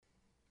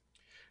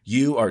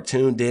You are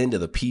tuned in to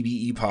the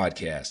PBE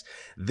podcast.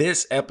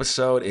 This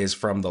episode is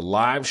from the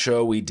live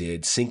show we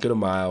did, Cinco de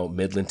Mayo,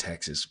 Midland,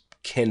 Texas,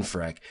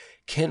 Kinfrac.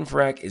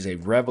 Kinfrac is a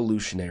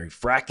revolutionary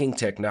fracking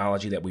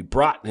technology that we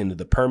brought into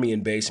the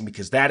Permian Basin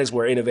because that is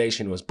where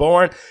innovation was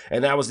born,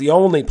 and that was the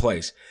only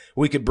place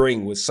we could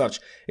bring with such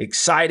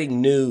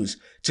exciting news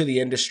to the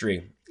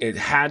industry. It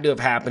had to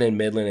have happened in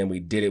Midland, and we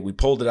did it. We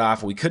pulled it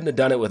off. We couldn't have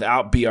done it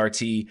without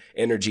BRT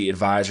Energy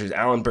Advisors.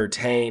 Alan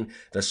Bertain,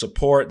 the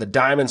support, the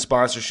diamond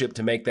sponsorship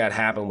to make that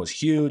happen was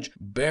huge.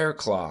 Bear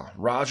Claw,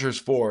 Rogers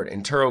Ford,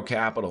 Enturo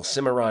Capital,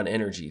 Cimarron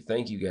Energy.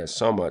 Thank you guys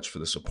so much for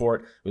the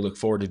support. We look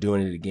forward to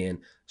doing it again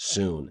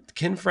soon. The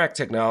Kinfrac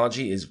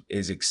technology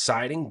is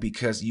exciting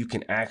because you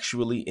can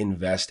actually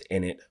invest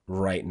in it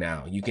right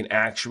now. You can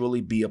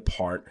actually be a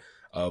part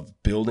of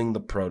building the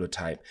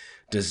prototype,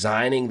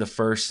 designing the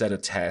first set of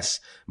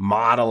tests,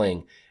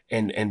 modeling,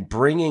 and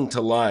bringing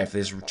to life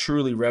this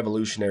truly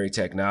revolutionary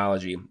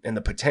technology and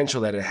the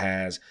potential that it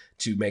has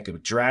to make a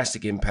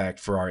drastic impact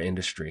for our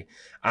industry.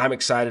 I'm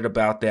excited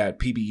about that.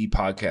 PBE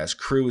Podcast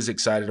crew is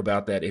excited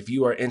about that. If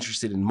you are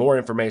interested in more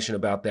information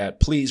about that,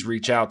 please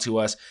reach out to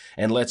us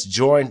and let's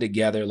join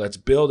together. Let's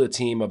build a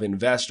team of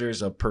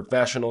investors, of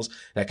professionals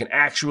that can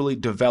actually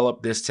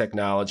develop this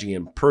technology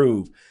and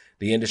prove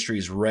the industry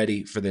is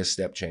ready for this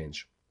step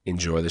change.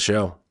 Enjoy the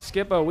show.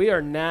 Skippo, we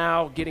are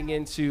now getting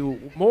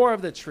into more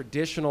of the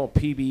traditional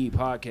PBE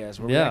podcast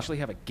where we actually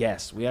have a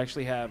guest. We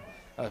actually have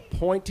a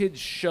pointed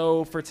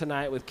show for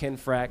tonight with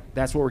Kinfrac.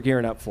 That's what we're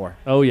gearing up for.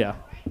 Oh, yeah.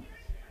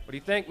 What do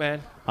you think,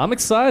 man? I'm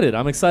excited.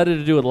 I'm excited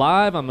to do it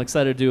live. I'm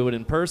excited to do it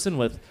in person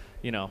with,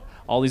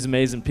 all these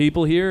amazing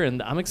people here.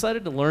 And I'm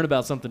excited to learn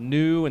about something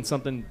new and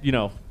something,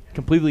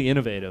 completely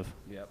innovative.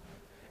 Yep.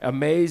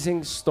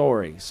 Amazing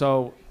story.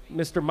 So,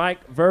 Mr.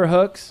 Mike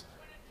Verhooks,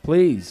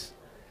 please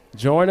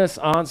join us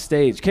on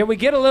stage. Can we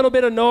get a little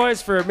bit of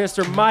noise for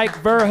Mr. Mike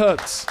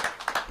Verhooks?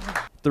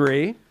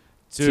 3,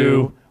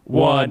 2,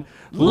 1.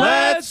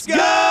 Let's go!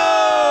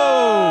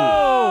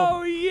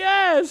 Oh,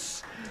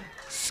 yes!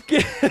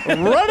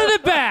 Running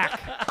it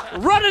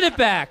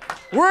back.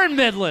 We're in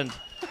Midland.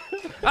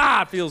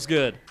 It feels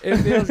good. It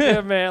feels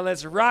good, man.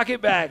 Let's rock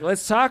it back.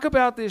 Let's talk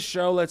about this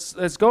show.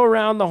 Let's go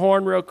around the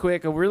horn real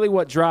quick of really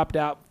what dropped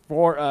out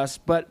for us.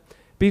 But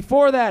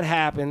before that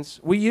happens,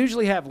 we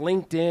usually have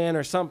LinkedIn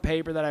or some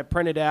paper that I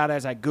printed out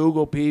as I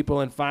Google people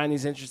and find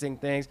these interesting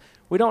things.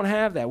 We don't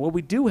have that. What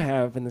we do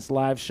have in this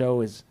live show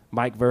is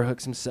Mike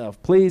Verhooks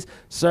himself. Please,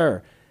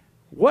 sir,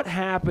 what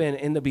happened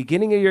in the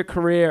beginning of your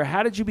career?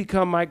 How did you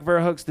become Mike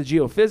Verhooks, the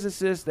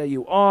geophysicist that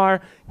you are?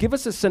 Give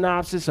us a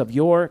synopsis of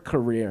your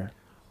career.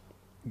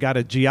 Got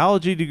a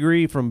geology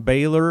degree from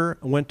Baylor,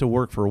 went to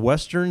work for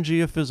Western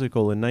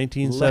Geophysical in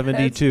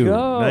 1972. Let's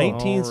go.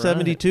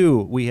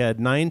 1972, we had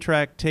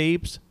 9-track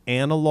tapes,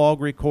 analog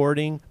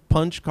recording,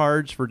 punch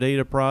cards for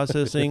data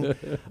processing.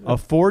 A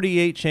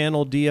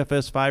 48-channel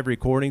DFS5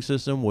 recording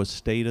system was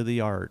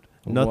state-of-the-art.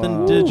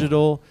 Nothing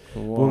digital.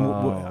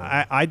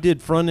 Wow. I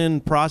did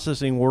front-end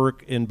processing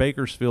work in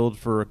Bakersfield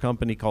for a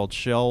company called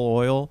Shell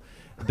Oil.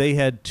 They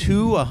had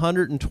two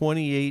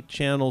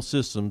 128-channel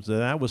systems, and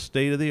that was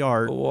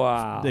state-of-the-art.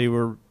 Wow. They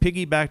were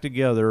piggybacked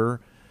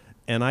together,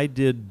 and I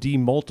did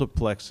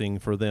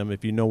demultiplexing for them,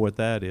 if you know what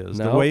that is.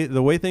 No.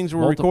 The way things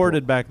were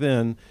recorded back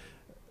then,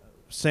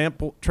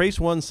 trace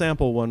 1,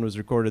 sample 1 was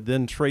recorded,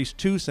 then trace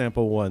 2,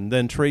 sample 1,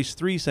 then trace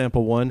 3,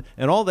 sample 1,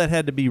 and all that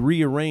had to be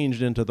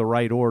rearranged into the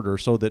right order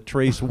so that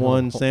trace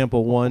 1,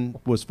 sample 1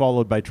 was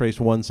followed by trace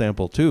 1,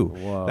 sample 2.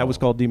 Whoa. That was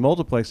called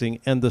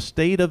demultiplexing, and the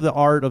state of the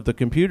art of the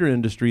computer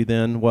industry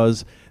then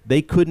was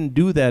they couldn't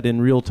do that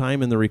in real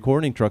time in the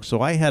recording truck, so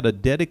I had a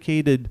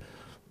dedicated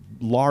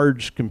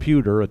large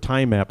computer, a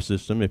time map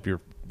system.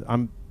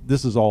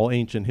 This is all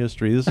ancient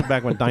history. This is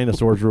back when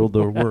dinosaurs ruled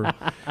the world.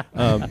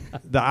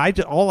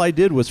 All I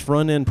did was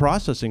front-end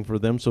processing for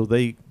them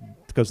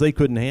because they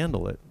couldn't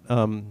handle it.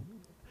 And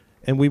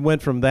we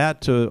went from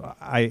that to,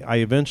 I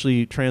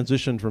eventually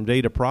transitioned from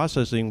data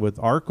processing with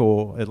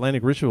ARCO,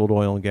 Atlantic Richfield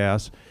Oil and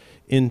Gas,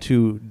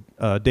 into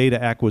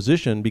data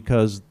acquisition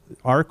because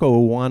ARCO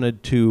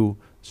wanted to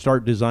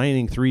start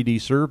designing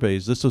 3D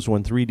surveys. This is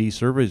when 3D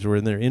surveys were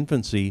in their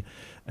infancy.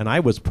 And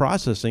I was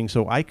processing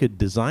so I could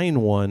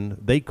design one.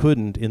 They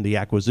couldn't in the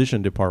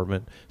acquisition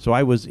department. So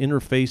I was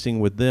interfacing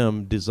with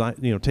them,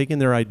 taking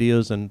their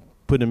ideas and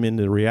put them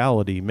into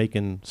reality,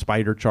 making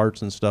spider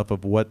charts and stuff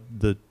of what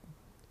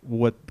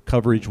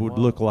coverage would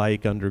look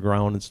like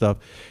underground and stuff.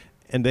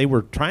 And they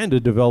were trying to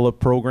develop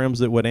programs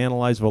that would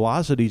analyze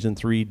velocities in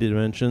 3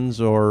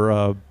 dimensions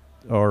or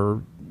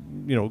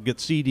get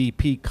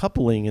CDP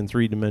coupling in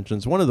 3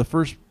 dimensions. One of the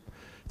first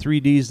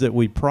 3Ds that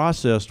we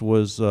processed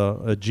was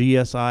a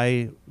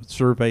GSI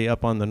survey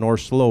up on the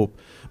North Slope.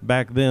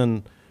 Back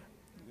then,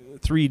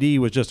 3D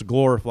was just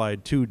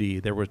glorified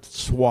 2D. There were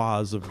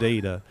swaths of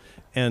data.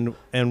 And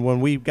when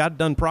we got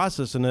done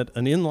processing it,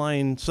 an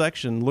inline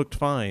section looked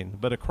fine,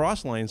 but a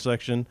cross-line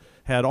section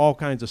had all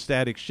kinds of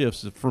static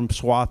shifts from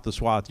swath to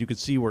swath. You could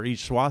see where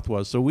each swath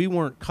was. So we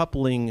weren't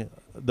coupling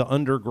the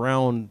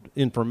underground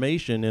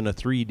information in a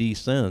 3D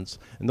sense.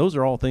 And those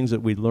are all things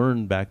that we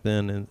learned back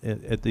then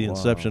at the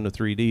inception of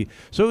 3D.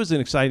 So it was an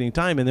exciting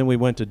time. And then we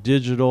went to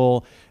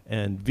digital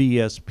and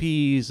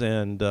VSPs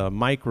and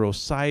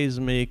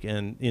microseismic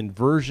and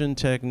inversion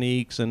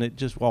techniques, and it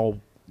just all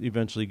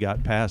eventually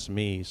got past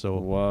me.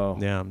 So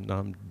yeah,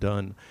 I'm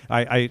done.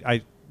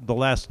 I the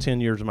last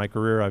 10 years of my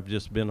career, I've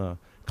just been a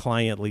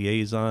client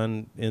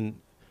liaison.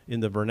 In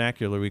the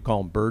vernacular, we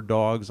call them bird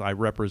dogs. I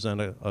represent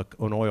an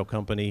oil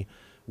company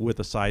with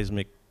a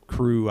seismic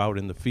crew out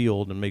in the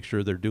field and make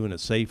sure they're doing it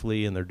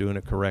safely and they're doing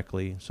it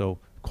correctly. So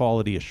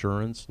quality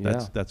assurance,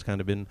 that's kind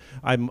of been,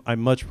 I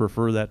much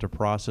prefer that to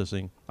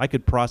processing. I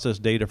could process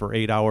data for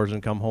 8 hours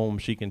and come home,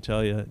 she can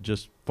tell you,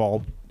 just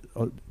fall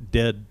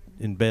dead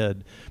in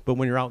bed. But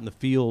when you're out in the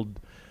field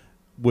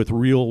with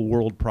real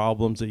world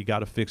problems that you got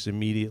to fix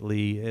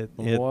immediately,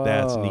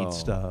 that's neat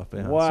stuff.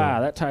 Yeah, wow,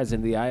 so that ties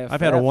into the IFF.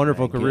 I've had a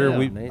wonderful career.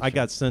 Yeah, I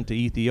got sent to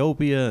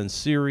Ethiopia and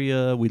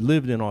Syria. We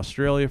lived in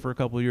Australia for a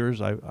couple of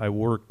years. I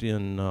worked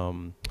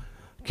in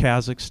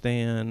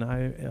Kazakhstan.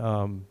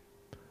 I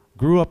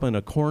grew up in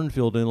a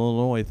cornfield in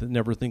Illinois,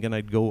 never thinking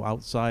I'd go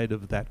outside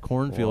of that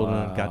cornfield, and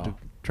I got to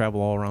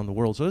travel all around the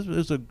world. So it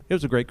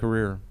was a great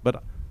career.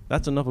 But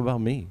that's enough about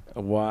me.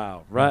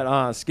 Wow. Right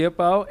on.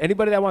 Skippo,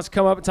 anybody that wants to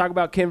come up and talk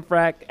about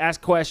Kinfrac,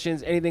 ask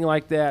questions, anything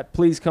like that,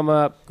 please come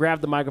up,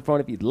 grab the microphone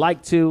if you'd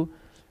like to.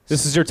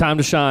 This is your time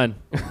to shine.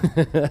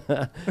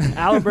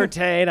 Alan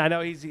Bertain, I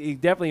know he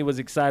definitely was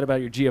excited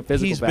about your geophysical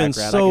He's background.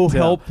 been so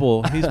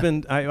helpful. He's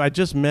been. I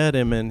just met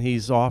him, and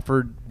he's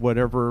offered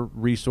whatever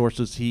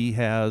resources he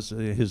has,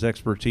 his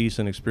expertise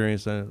and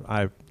experience.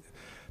 And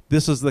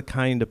this is the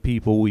kind of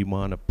people we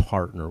want to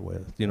partner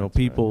with. You know, That's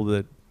people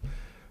that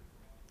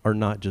are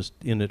not just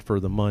in it for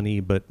the money,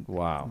 but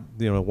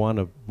you know, want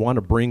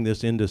to bring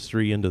this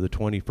industry into the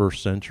 21st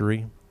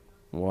century.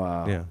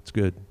 Wow. Yeah, it's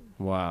good.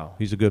 Wow.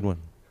 He's a good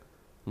one.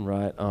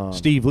 Right.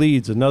 Steve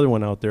Leeds, another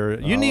one out there.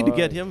 You need to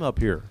get him up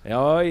here.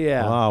 Oh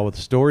yeah. Wow, with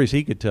the stories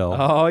he could tell.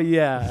 Oh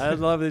yeah. I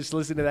love just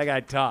listening to that guy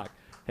talk.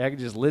 I can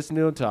just listen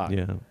to him talk.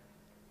 Yeah.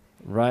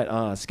 Right.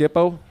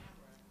 Skippo,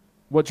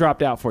 what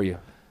dropped out for you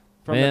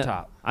from the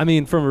top? I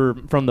mean,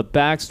 from the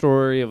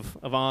backstory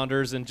of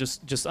Anders and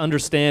just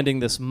understanding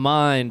this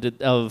mind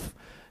of,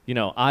 you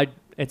know,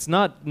 it's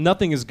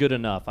nothing is good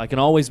enough. I can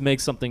always make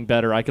something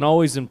better. I can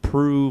always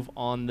improve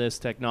on this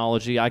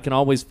technology. I can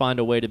always find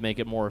a way to make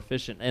it more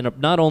efficient. And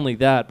not only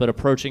that, but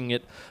approaching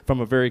it from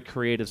a very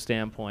creative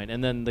standpoint.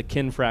 And then the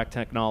Kinfrac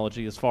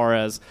technology, as far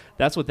as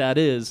that's what that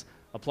is,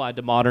 applied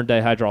to modern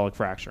day hydraulic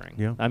fracturing.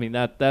 Yeah. I mean,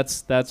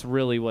 that's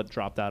really what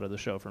dropped out of the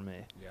show for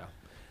me. Yeah.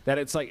 That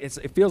it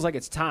feels like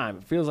it's time.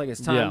 It feels like it's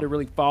time to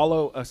really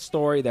follow a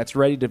story that's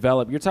ready to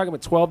develop. You're talking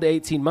about 12 to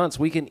 18 months.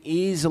 We can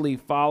easily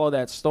follow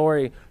that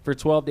story for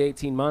 12 to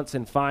 18 months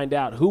and find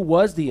out who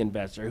was the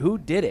investor, who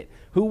did it,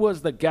 who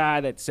was the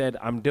guy that said,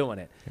 I'm doing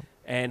it,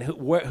 and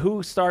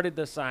who started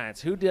the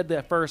science, who did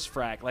the first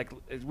frac. Like,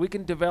 we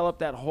can develop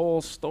that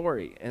whole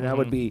story, and that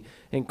would be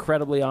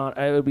incredibly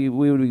we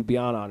would be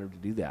beyond honored to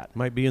do that.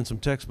 Might be in some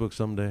textbooks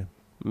someday.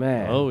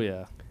 Man. Oh,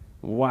 yeah.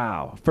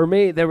 Wow. For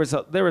me, there was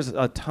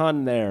a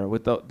ton there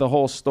with the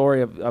whole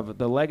story of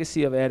the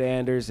legacy of Ed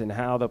Anders and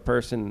how the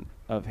person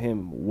of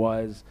him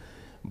was.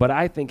 But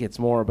I think it's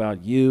more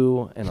about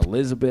you and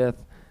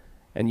Elizabeth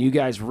and you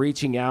guys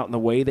reaching out in the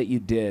way that you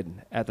did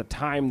at the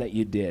time that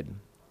you did.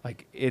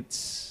 Like,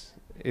 it's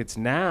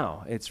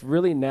now. It's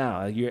really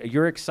now.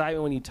 Your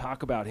excitement when you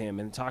talk about him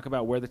and talk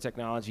about where the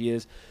technology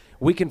is.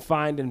 We can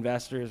find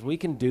investors. We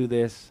can do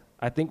this.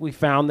 I think we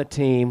found the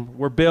team.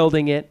 We're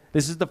building it.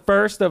 This is the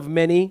first of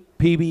many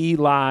PBE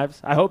Lives.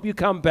 I hope you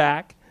come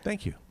back.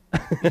 Thank you.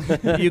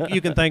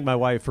 You can thank my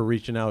wife for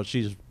reaching out.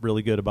 She's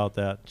really good about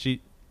that. You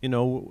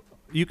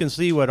can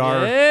see what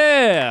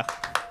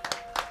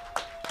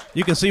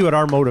you can see what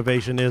our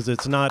motivation is.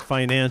 It's not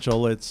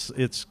financial. It's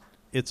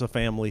a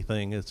family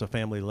thing. It's a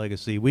family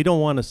legacy. We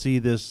don't want to see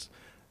this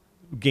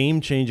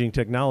game-changing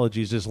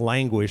technologies just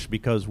languish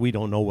because we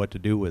don't know what to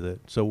do with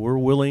it. So we're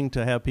willing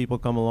to have people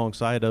come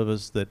alongside of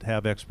us that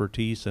have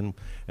expertise, and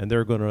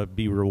they're going to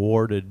be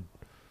rewarded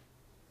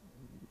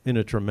in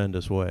a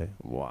tremendous way.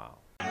 Wow.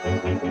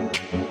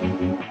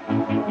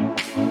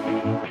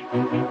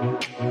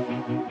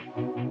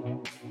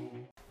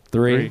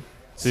 Three,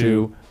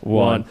 two,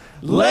 one.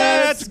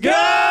 Let's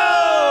go!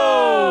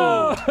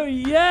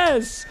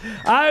 Yes!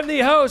 I'm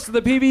the host of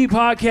the PBE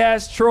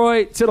podcast,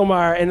 Troy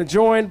Tittlemeyer, and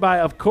joined by,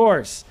 of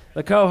course,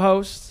 the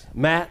co-host,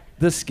 Matt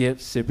the Skip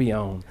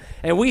Scipione.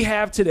 And we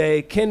have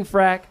today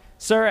Kinfrac.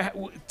 Sir,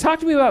 talk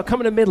to me about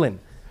coming to Midland.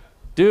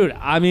 Dude,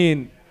 I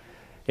mean,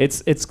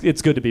 it's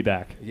good to be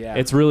back. Yeah.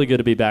 It's really good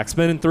to be back.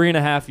 Spending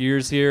 3.5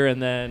 years here,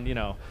 and then,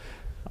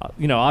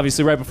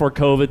 obviously right before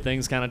COVID,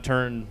 things kind of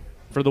turned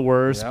for the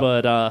worse,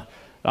 but the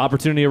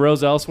opportunity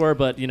arose elsewhere.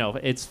 But,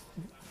 it's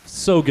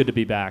so good to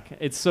be back.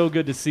 It's so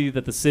good to see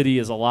that the city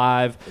is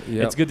alive.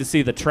 Yep. It's good to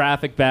see the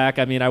traffic back.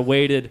 I mean, I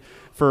waited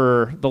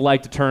for the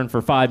light to turn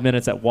for 5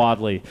 minutes at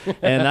Wadley,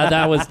 and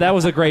that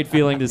was a great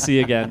feeling to see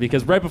again,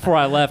 because right before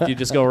I left,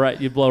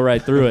 you blow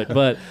right through it,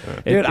 but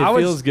it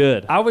feels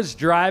good. I was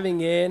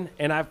driving in,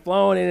 and I've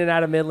flown in and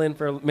out of Midland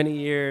for many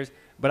years,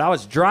 but I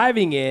was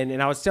driving in,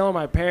 and I was telling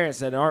my parents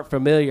that aren't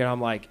familiar, and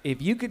I'm like,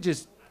 if you could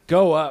just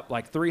go up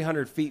like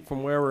 300 feet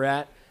from where we're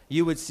at,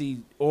 you would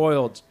see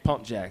oiled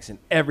pump jacks in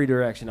every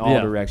direction,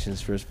 all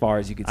directions for as far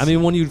as you could see. I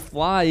mean, when you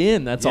fly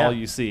in, that's all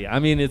you see. I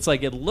mean, it's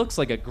like it looks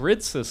like a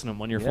grid system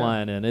when you're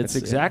flying in. It's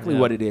exactly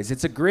what it is.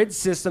 It's a grid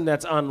system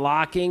that's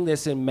unlocking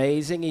this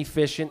amazing,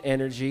 efficient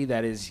energy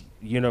that is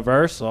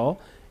universal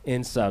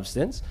in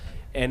substance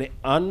and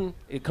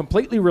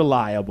completely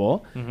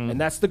reliable. And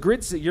that's the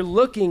grid. You're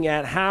looking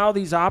at how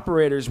these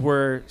operators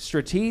were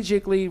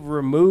strategically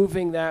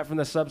removing that from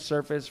the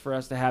subsurface for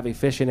us to have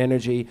efficient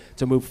energy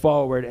to move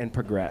forward and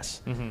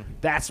progress.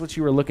 That's what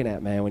you were looking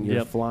at, man, when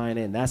you're flying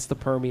in. That's the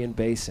Permian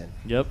Basin.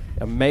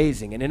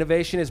 Amazing. And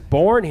innovation is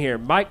born here.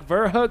 Mike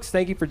Verhoogs,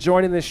 thank you for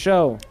joining this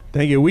show.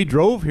 Thank you. We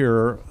drove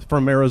here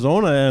from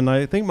Arizona, and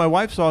I think my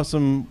wife saw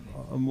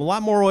a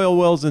lot more oil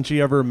wells than she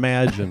ever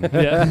imagined.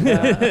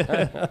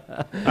 We're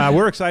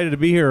excited to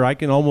be here. I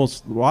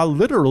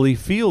literally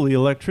feel the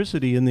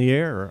electricity in the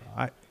air.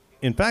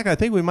 In fact, I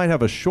think we might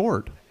have a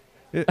short.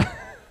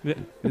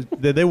 Did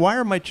they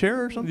wire my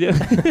chair or something?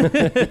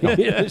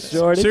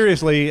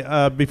 Seriously,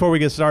 before we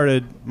get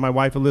started, my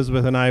wife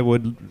Elizabeth and I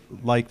would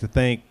like to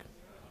thank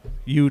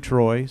you,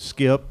 Troy,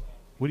 Skip.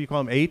 What do you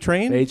call them?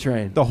 A-Train?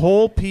 A-Train. The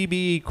whole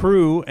PBE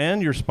crew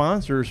and your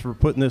sponsors for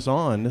putting this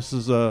on. This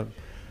is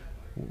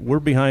we're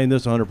behind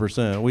this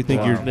 100%. We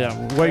think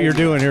what you're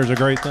doing here is a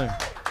great thing.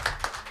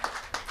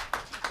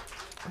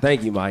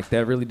 Thank you, Mike.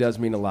 That really does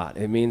mean a lot.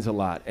 It means a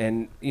lot.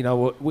 And,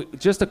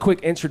 just a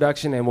quick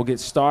introduction, and we'll get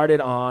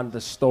started on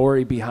the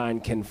story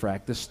behind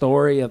Kinfrac, the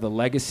story of the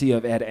legacy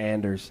of Ed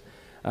Anders.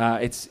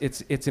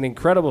 It's an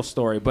incredible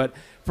story. But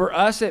for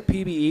us at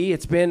PBE,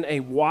 it's been a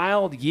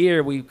wild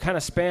year. We kind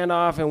of spanned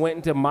off and went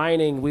into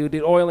mining. We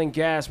did oil and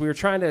gas. We were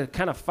trying to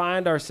kind of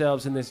find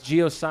ourselves in this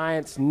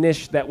geoscience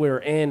niche that we're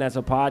in as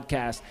a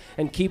podcast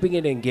and keeping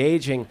it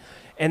engaging.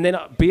 And then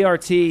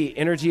BRT,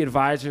 Energy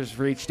Advisors,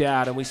 reached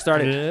out, and we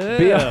started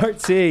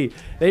BRT.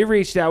 They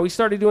reached out. We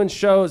started doing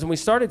shows, and we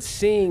started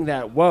seeing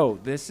that, whoa,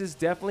 this is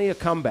definitely a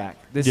comeback.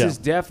 This is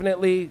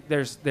definitely,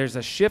 there's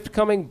a shift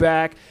coming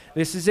back.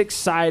 This is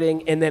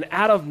exciting. And then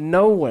out of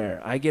nowhere,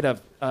 I get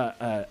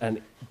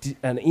an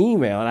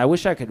email, and I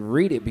wish I could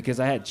read it because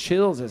I had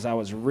chills as I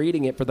was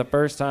reading it for the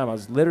first time. I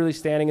was literally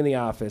standing in the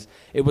office.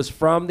 It was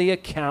from the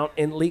account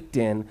in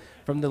LinkedIn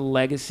from the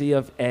legacy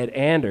of Ed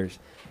Anders.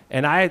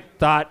 And I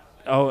thought,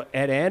 oh,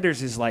 Ed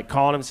Anders is like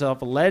calling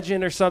himself a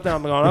legend or something.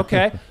 I'm going,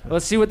 okay,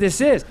 let's see what this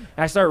is. And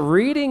I start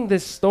reading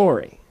this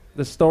story,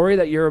 the story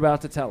that you're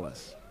about to tell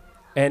us.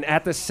 And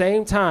at the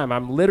same time,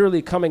 I'm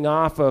literally coming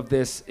off of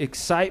this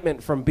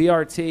excitement from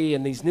BRT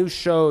and these new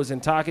shows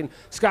and talking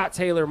Scott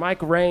Taylor,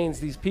 Mike Raines,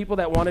 these people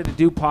that wanted to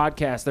do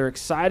podcasts. They're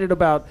excited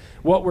about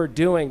what we're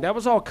doing. That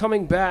was all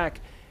coming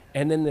back.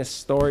 And then this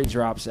story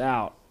drops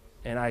out.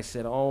 And I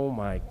said, oh,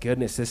 my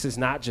goodness, this is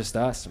not just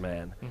us,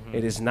 man.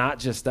 It is not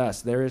just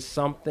us. There is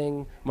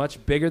something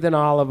much bigger than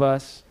all of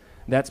us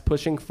that's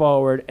pushing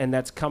forward and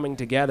that's coming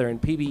together.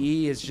 And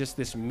PBE is just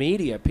this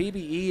media.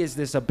 PBE is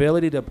this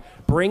ability to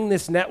bring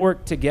this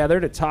network together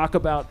to talk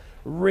about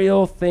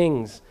real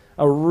things,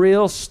 a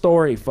real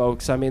story,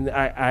 folks. I mean,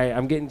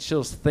 I'm getting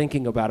chills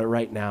thinking about it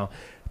right now.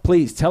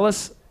 Please tell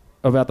us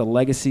about the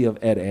legacy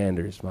of Ed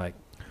Anders, Mike.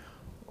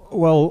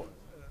 Well,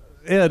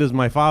 Ed is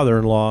my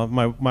father-in-law,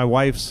 my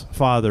wife's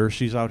father.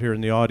 She's out here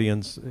in the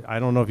audience. I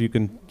don't know if you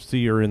can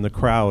see her in the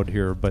crowd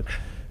here, but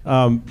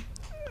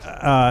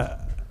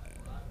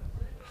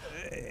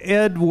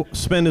Ed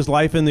spent his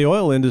life in the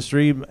oil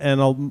industry,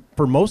 and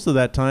for most of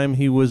that time,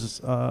 he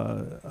was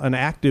an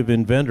active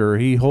inventor.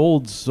 He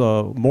holds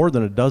more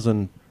than a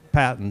dozen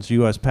patents,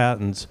 U.S.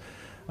 patents,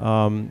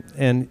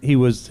 and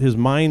his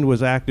mind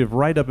was active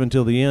right up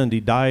until the end. He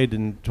died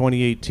in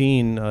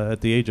 2018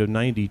 at the age of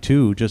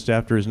 92, just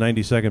after his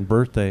 92nd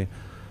birthday.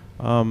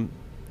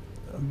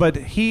 But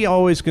he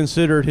always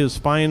considered his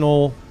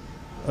final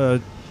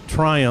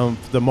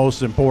triumph the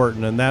most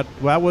important, and that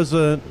was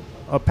a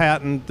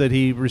patent that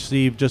he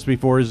received just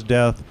before his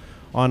death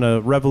on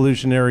a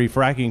revolutionary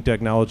fracking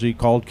technology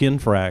called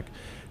Kinfrac.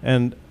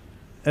 And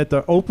at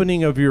the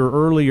opening of your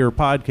earlier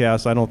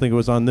podcast, I don't think it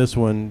was on this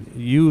one,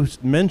 you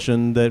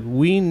mentioned that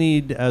we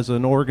need, as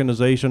an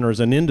organization or as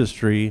an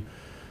industry,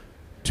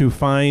 to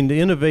find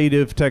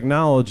innovative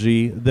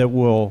technology that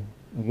will,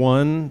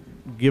 one,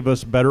 give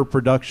us better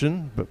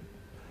production, but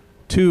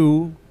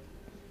two,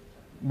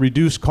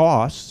 reduce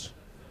costs,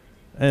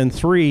 and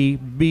three,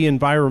 be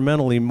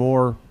environmentally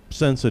more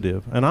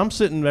sensitive. And I'm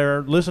sitting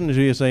there listening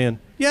to you saying,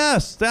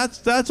 yes,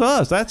 that's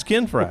us. That's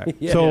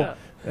Kinfrac.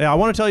 I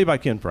want to tell you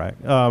about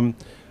Kinfrac.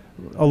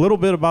 A little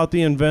bit about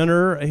the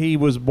inventor. He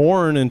was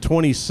born in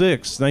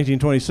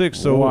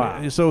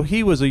 1926. So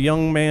he was a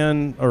young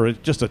man, or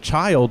just a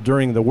child,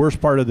 during the worst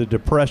part of the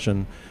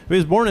Depression. He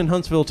was born in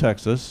Huntsville,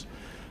 Texas.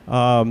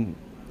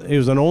 he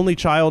was an only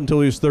child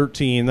until he was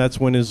 13. That's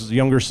when his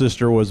younger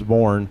sister was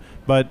born.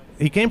 But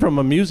he came from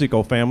a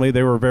musical family.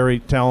 They were very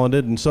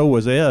talented, and so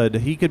was Ed.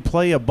 He could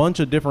play a bunch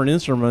of different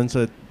instruments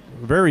at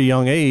a very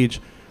young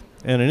age.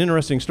 And an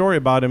interesting story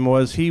about him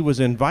was he was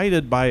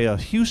invited by a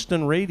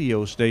Houston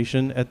radio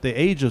station at the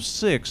age of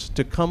 6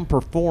 to come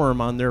perform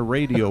on their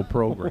radio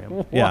program.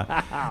 Wow.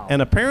 Yeah.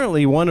 And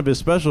apparently one of his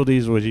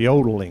specialties was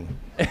yodeling.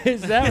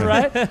 Is that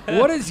right?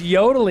 What does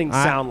yodeling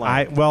sound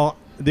like? Well,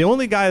 the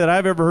only guy that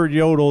I've ever heard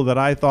yodel that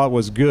I thought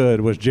was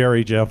good was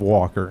Jerry Jeff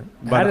Walker.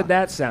 How did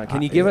that sound?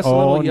 Can you give us a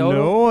little yodel?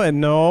 No,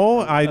 and no.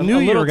 I knew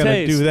you were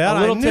going to do that.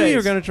 I knew you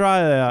were going to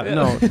try that. Yeah.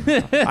 No,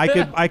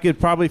 I could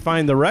probably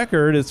find the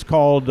record. It's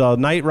called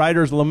Night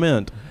Rider's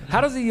Lament. How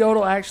does a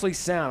yodel actually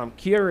sound? I'm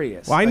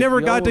curious. Well, I never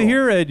got to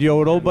hear Ed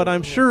yodel, but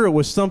I'm sure it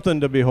was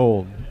something to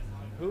behold.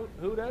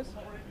 Who does?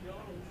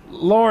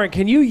 Lauren,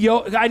 can you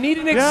yodel? I need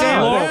an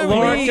example.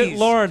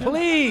 Lauren,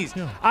 please.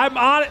 Yeah. I'm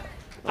on it.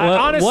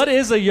 Honestly, what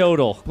is a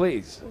yodel?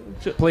 Please.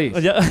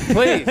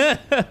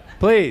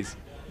 Please.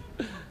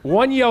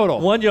 One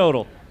yodel. One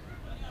yodel.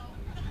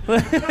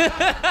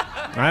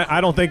 I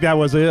don't think that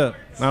was it.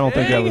 I don't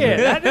think that was it.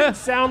 That didn't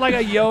sound like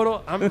a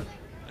yodel. I'm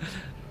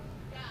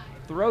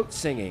throat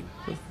singing.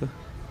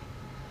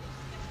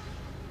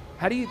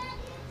 How do you...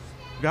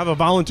 You have a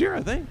volunteer,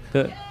 I think.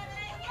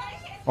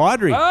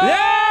 Audrey. Oh,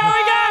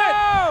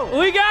 yeah,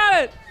 we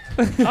got it.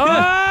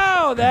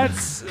 Oh,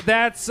 that's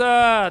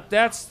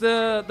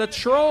the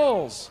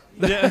trolls.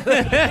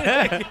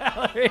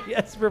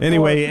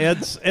 Anyway,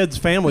 Ed's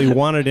family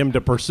wanted him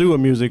to pursue a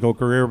musical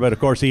career, but of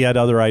course he had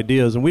other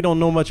ideas. And we don't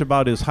know much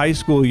about his high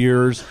school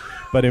years,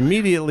 but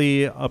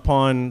immediately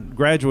upon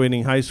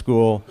graduating high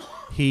school,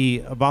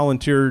 he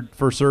volunteered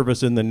for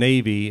service in the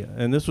Navy,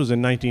 and this was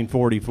in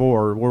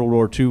 1944. World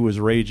War II was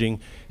raging.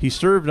 He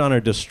served on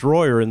a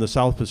destroyer in the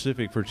South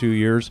Pacific for 2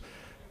 years.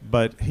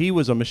 But he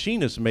was a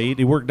machinist mate.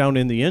 He worked down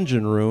in the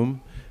engine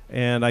room,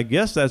 and I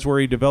guess that's where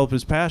he developed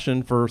his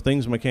passion for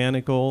things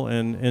mechanical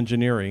and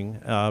engineering,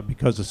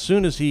 because as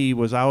soon as he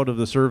was out of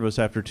the service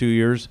after 2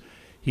 years,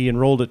 he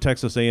enrolled at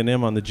Texas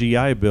A&M on the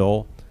GI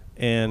Bill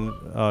and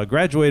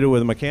graduated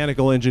with a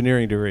mechanical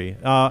engineering degree.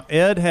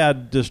 Ed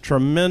had this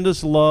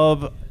tremendous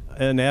love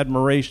and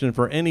admiration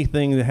for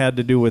anything that had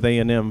to do with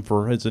A&M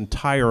for his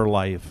entire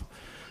life.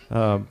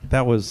 Yeah.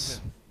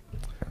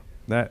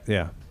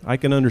 I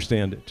can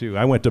understand it, too.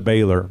 I went to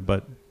Baylor,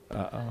 but...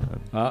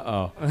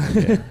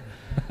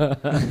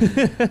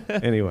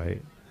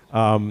 Anyway.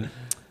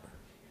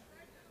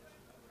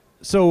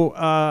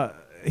 So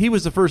he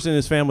was the first in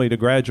his family to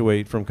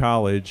graduate from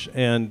college,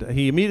 and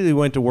he immediately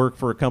went to work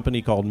for a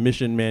company called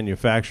Mission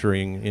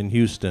Manufacturing in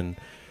Houston.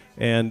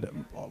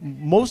 And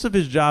most of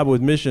his job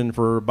with Mission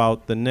for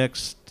about the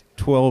next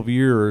 12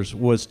 years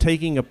was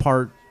taking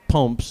apart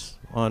pumps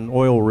on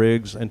oil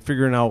rigs and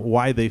figuring out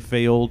why they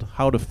failed,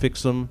 how to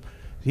fix them.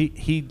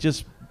 He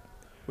just...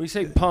 When you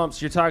say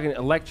pumps, you're talking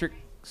electric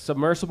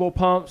submersible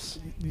pumps?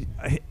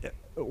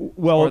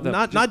 Well,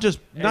 not just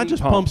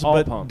pumps,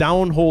 but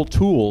downhole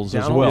tools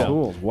as well.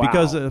 Tools. Wow.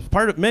 Because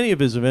many of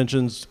his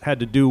inventions had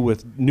to do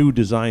with new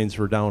designs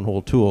for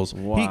downhole tools.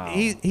 Wow.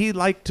 He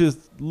liked to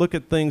look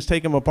at things,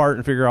 take them apart,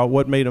 and figure out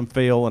what made them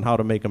fail and how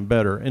to make them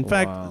better. In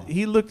fact,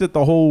 he looked at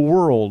the whole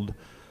world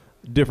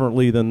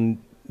differently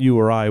than you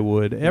or I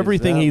would.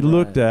 Everything he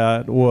looked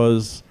at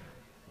was...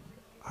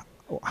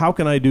 How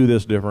can I do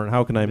this different?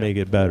 How can I make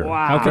it better?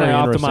 Wow. How can I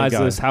optimize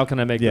this? How can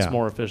I make this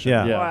more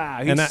efficient? Yeah.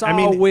 Wow. He saw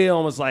a wheel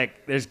and was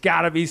like, there's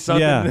got to be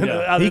something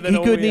other than he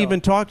a couldn't wheel.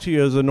 even talk to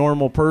you as a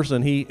normal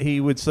person. He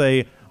would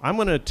say, I'm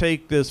going to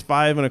take this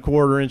 5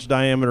 1/4 inch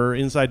diameter,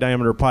 inside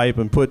diameter pipe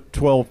and put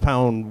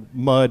 12-pound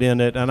mud in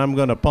it, and I'm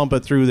going to pump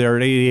it through there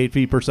at 88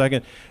 feet per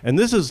second. And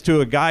this is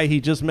to a guy he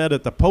just met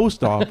at the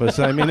post office.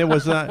 I mean, it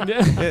was not...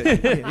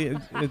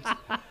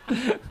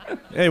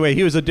 Anyway,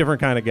 he was a different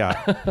kind of guy.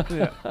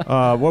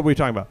 What were we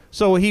talking about?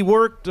 So he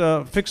worked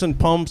fixing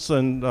pumps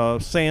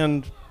and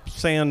sand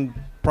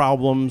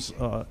problems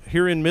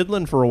here in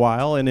Midland for a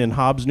while and in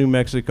Hobbs, New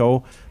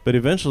Mexico. But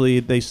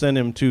eventually they sent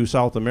him to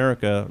South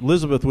America.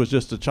 Elizabeth was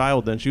just a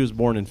child then. She was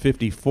born in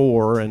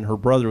 1954, and her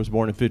brother was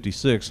born in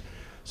 1956.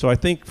 So I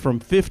think from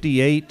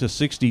 1958 to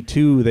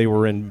 1962, they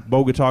were in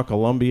Bogota,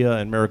 Colombia,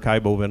 and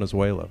Maracaibo,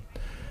 Venezuela.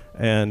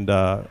 And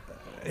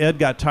Ed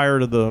got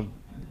tired of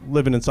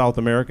living in South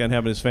America and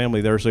having his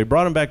family there, so he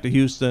brought him back to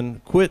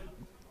Houston, quit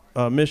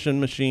Mission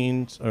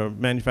Machines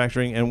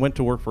Manufacturing, and went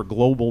to work for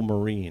Global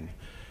Marine.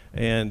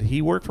 And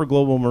he worked for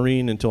Global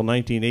Marine until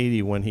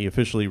 1980 when he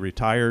officially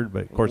retired,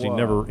 but of course he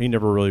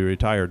never really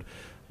retired.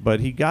 But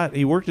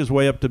he worked his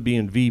way up to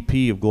being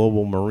VP of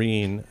Global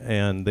Marine,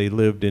 and they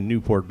lived in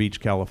Newport Beach,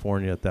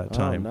 California at that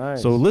time.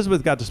 Nice. So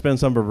Elizabeth got to spend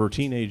some of her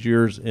teenage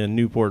years in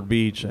Newport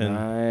Beach,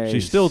 and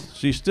she's not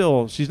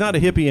a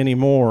hippie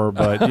anymore,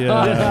 but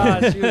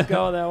yeah. She was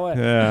going that way.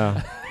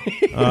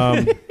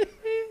 Yeah.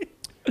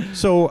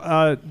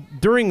 So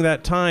during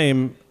that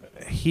time,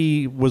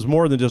 he was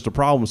more than just a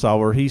problem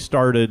solver. He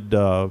started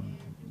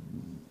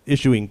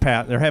issuing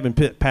patents. They're having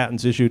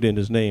patents issued in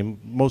his name.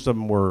 Most of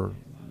them were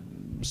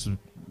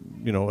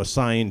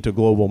assigned to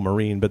Global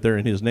Marine, but they're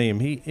in his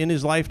name. In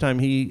his lifetime,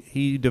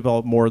 he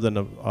developed more than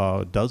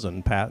a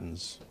dozen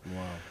patents.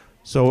 Wow.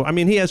 So, I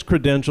mean, he has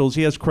credentials,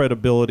 he has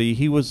credibility.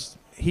 He was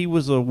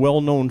a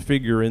well-known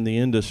figure in the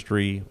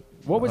industry.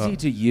 What was he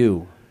to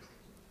you?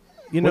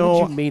 When did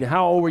you meet?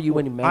 How old were you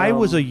when you met him? I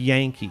was a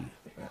Yankee.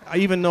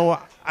 Even though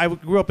I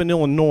grew up in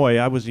Illinois,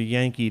 I was a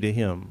Yankee to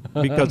him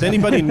because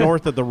anybody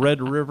north of the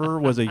Red River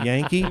was a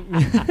Yankee.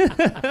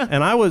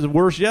 And I was,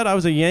 worse yet, I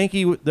was a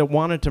Yankee that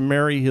wanted to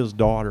marry his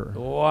daughter.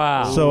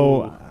 Wow.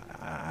 So,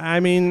 I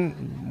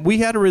mean, we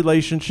had a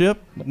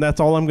relationship. And that's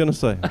all I'm going to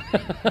say.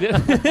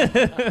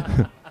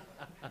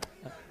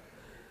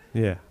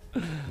 Yeah.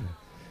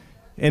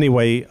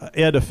 Anyway,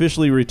 Ed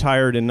officially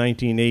retired in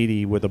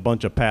 1980 with a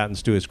bunch of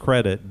patents to his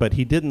credit, but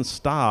he didn't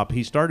stop.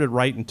 He started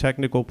writing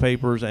technical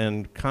papers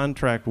and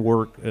contract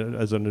work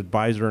as an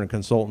advisor and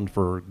consultant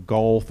for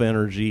Gulf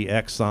Energy,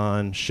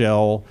 Exxon,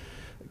 Shell.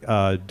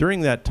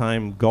 During that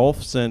time,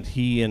 Gulf sent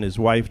he and his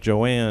wife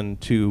Joanne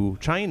to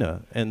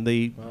China, and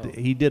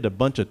he did a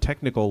bunch of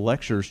technical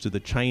lectures to the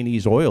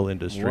Chinese oil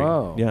industry.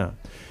 Whoa. Yeah.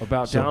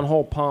 About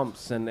downhole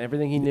pumps and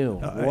everything he knew.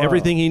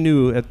 Everything he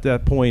knew at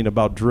that point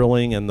about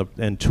drilling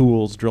and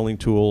drilling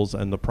tools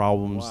and the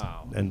problems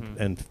Wow.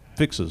 and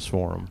fixes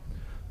for them.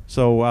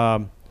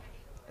 So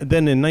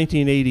then in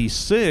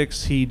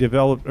 1986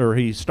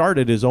 he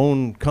started his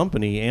own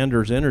company,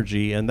 Anders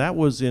Energy, and that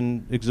was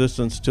in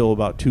existence till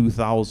about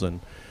 2000.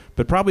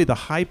 But probably the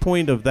high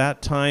point of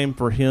that time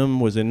for him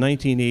was in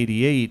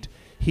 1988.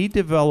 He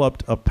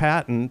developed a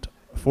patent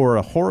for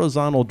a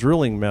horizontal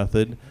drilling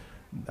method.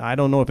 I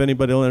don't know if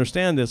anybody will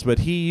understand this, but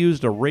he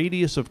used a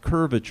radius of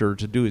curvature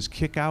to do his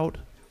kick out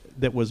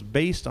that was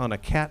based on a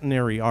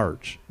catenary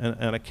arch.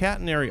 And a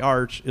catenary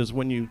arch is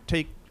when you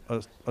take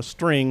a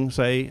string,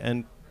 say,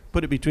 and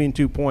put it between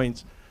 2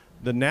 points.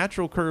 The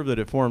natural curve that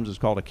it forms is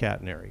called a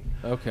catenary.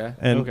 Okay.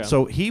 And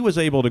so he was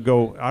able to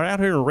go out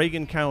here in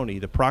Reagan County,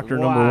 the Proctor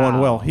number 1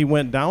 well. He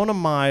went down a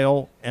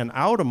mile and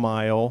out a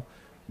mile,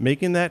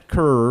 making that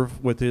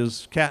curve with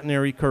his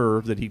catenary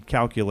curve that he'd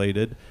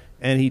calculated,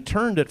 and he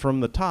turned it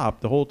from the top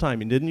the whole time.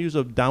 He didn't use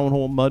a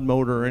downhole mud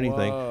motor or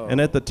anything. Whoa. And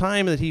at the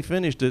time that he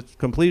finished it,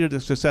 completed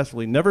it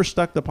successfully, never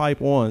stuck the pipe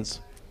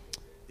once.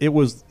 It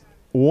was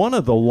one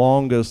of the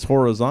longest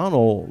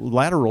horizontal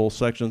lateral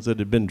sections that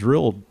had been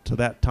drilled to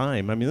that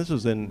time. I mean, this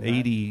was in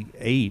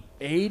 88,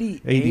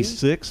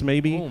 86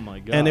 maybe. Oh, my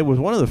God. And it was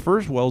one of the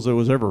first wells that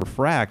was ever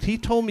fracked. He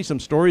told me some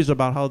stories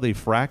about how they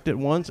fracked it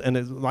once, and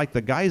it's like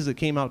the guys that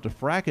came out to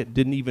frack it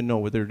didn't even know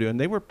what they were doing.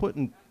 They were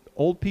putting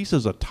old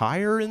pieces of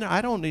tire in there.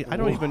 I don't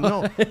even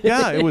know.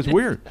 Yeah, it was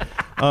weird.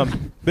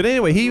 But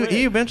anyway,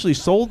 he eventually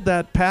sold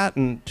that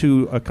patent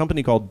to a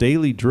company called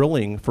Daily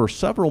Drilling for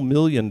several $1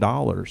 million.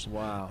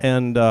 Wow.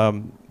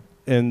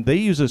 And they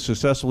used it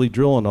successfully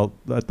drilling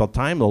at the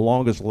time the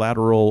longest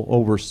lateral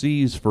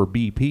overseas for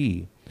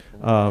BP.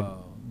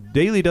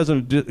 Daily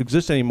doesn't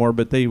exist anymore,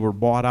 but they were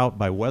bought out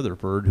by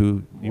Weatherford,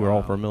 who you're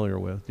all familiar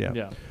with.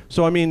 Yeah.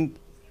 So I mean,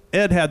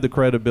 Ed had the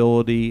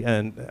credibility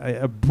and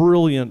a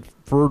brilliant,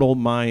 fertile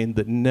mind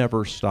that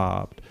never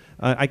stopped.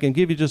 I can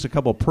give you just a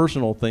couple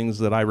personal things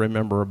that I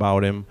remember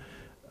about him.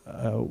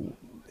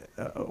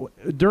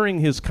 During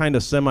his kind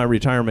of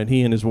semi-retirement,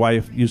 he and his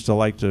wife used to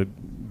like to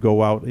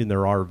go out in their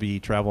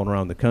RV, traveling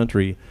around the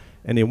country,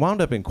 and they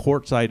wound up in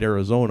Quartzsite,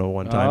 Arizona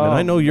one time. And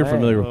I know you're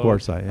familiar with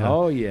Quartzsite. Yeah.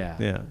 Oh, yeah.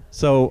 Yeah.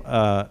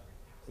 So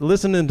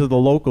listening to the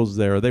locals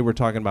there, they were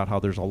talking about how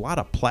there's a lot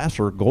of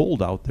placer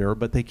gold out there,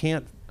 but they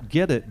can't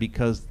get it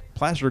because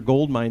placer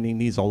gold mining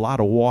needs a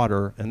lot of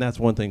water, and that's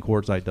one thing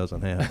Quartzsite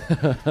doesn't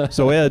have.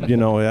 So Ed,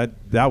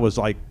 that was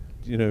like,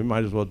 you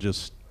might as well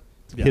just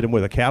hit him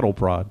with a cattle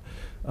prod.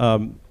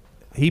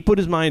 He put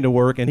his mind to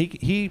work, and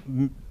he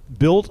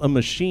built a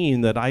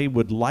machine that I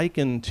would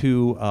liken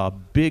to a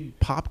big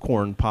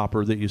popcorn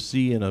popper that you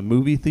see in a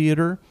movie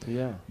theater.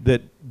 Yeah.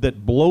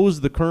 That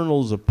blows the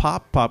kernels of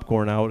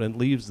popcorn out and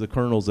leaves the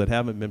kernels that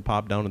haven't been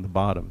popped down in the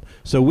bottom.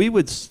 So we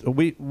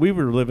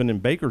were living in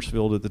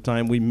Bakersfield at the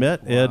time. We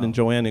met Ed and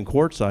Joanne in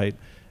Quartzsite,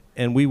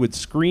 and we would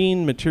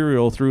screen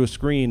material through a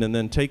screen and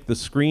then take the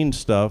screen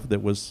stuff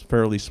that was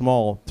fairly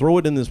small, throw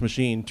it in this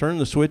machine, turn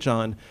the switch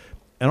on,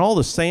 and all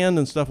the sand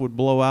and stuff would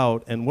blow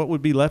out, and what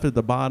would be left at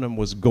the bottom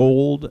was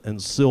gold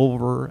and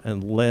silver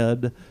and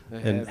lead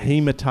and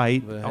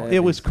hematite.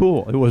 It was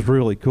cool. It was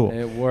really cool.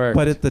 It worked.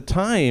 But at the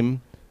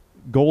time,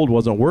 gold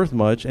wasn't worth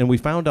much, and we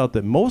found out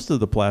that most of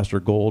the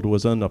placer gold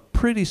was on a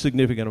pretty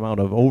significant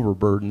amount of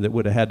overburden that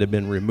would have had to have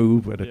been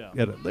removed.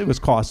 It was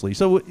costly.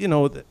 So,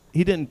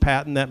 he didn't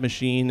patent that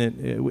machine,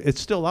 and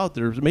it's still out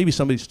there. Maybe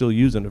somebody's still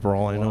using it for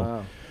all I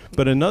know.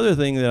 But another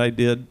thing that I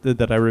did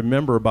that I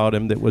remember about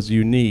him that was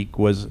unique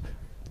was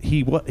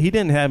he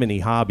didn't have any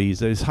hobbies.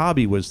 His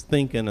hobby was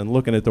thinking and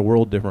looking at the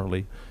world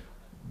differently.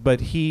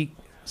 But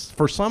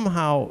for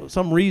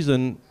some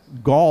reason,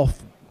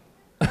 golf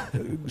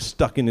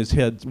stuck in his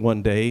head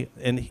one day,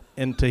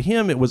 and to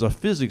him it was a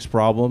physics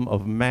problem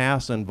of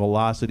mass and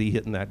velocity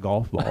hitting that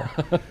golf ball.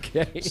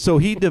 Okay. So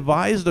he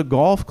devised a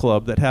golf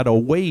club that had a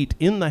weight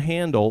in the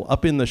handle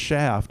up in the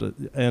shaft,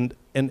 and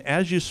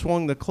as you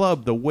swung the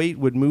club, the weight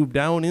would move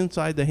down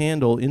inside the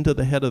handle into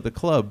the head of the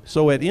club.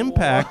 So at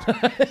impact,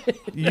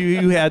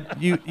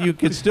 you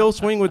could still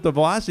swing with the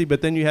velocity,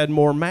 but then you had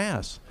more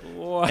mass.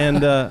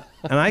 And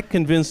I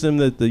convinced him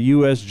that the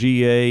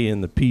USGA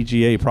and the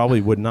PGA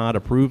probably would not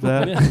approve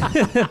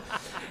that.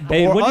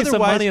 Hey, Or win you some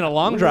otherwise, money in a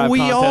long drive we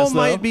contest, all though.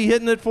 might be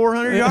hitting it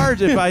 400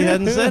 yards if I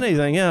hadn't said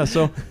anything. Yeah,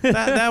 so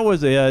that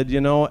was Ed.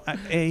 You know,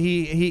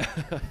 he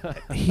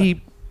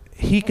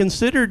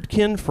considered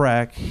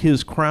Kinfrack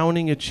his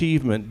crowning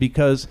achievement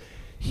because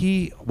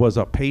he was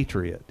a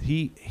patriot.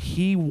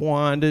 He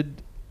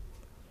wanted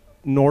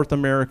North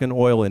American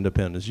oil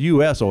independence,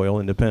 U.S. oil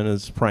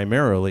independence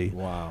primarily.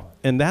 Wow.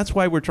 And that's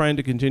why we're trying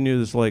to continue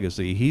this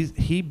legacy.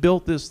 He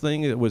built this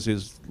thing that was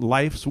his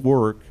life's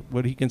work,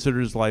 what he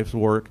considered his life's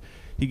work.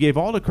 He gave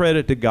all the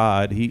credit to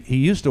God. He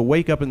used to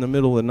wake up in the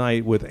middle of the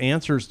night with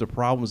answers to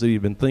problems that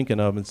he'd been thinking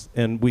of,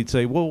 and we'd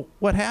say, well,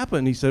 what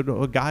happened? He said,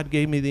 well, God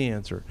gave me the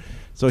answer.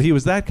 So he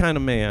was that kind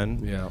of man.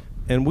 Yeah.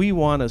 And we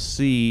want to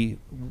see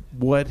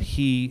what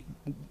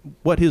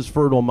his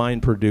fertile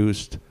mind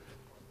produced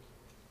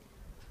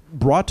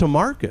brought to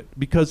market,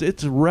 because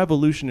it's a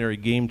revolutionary,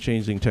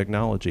 game-changing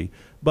technology.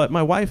 But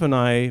my wife and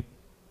I,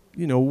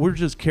 you know, we're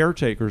just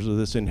caretakers of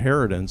this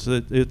inheritance.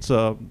 It's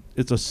a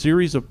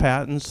series of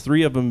patents.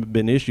 3 of them have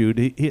been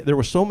issued. There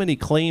were so many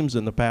claims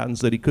in the patents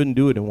that he couldn't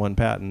do it in one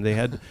patent. They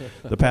had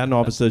the patent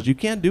office says you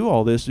can't do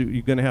all this.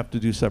 You're going to have to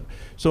do separate.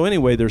 So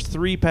anyway, there's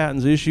 3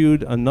 patents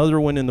issued. Another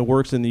one in the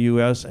works in the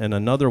U.S. and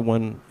another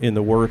one in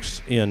the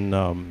works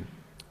in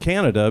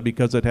Canada,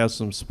 because it has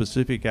some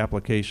specific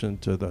application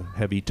to the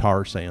heavy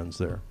tar sands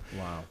there.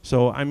 Wow.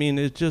 So I mean,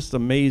 it's just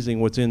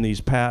amazing what's in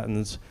these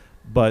patents,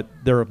 but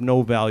they're of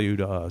no value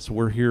to us.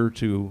 We're here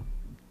to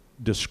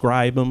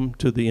describe them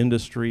to the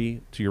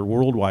industry, to your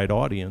worldwide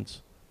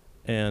audience,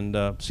 and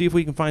see if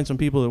we can find some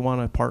people that want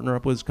to partner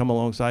up with us, come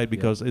alongside,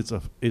 because it's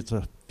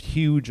a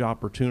huge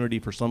opportunity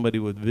for somebody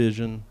with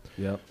vision.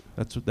 Yep.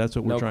 That's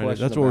what we're No trying to.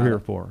 question That's what we're about here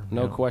it. for.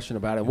 No Yeah. question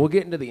about it. We'll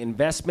get into the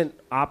investment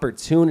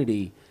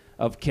opportunity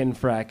of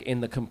Kinfrack in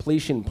the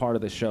completion part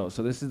of the show.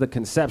 So this is the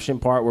conception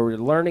part where we're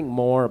learning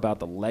more about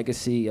the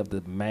legacy of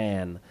the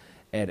man,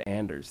 Ed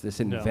Anders, this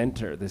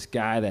inventor, this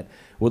guy that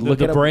would look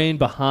the at a brain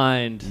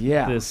behind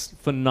Yeah. this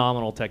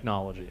phenomenal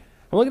technology.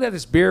 I'm looking at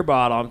this beer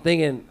bottle. I'm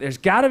thinking, there's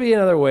got to be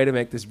another way to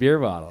make this beer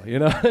bottle. You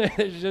know,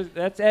 it's just,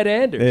 that's Ed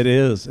Anders. It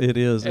is. It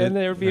is. And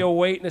there'd be a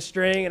weight and a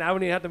string, and I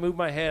wouldn't even have to move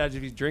my head. I'd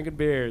just be drinking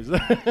beers.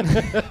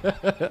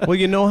 Well,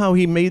 you know how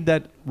he made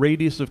that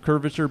radius of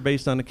curvature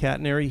based on a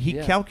catenary? He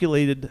Yeah.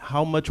 calculated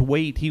how much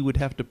weight he would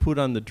have to put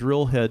on the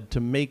drill head to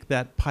make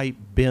that pipe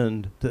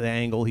bend to the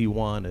angle he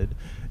wanted.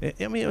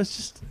 I mean, it was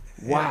just...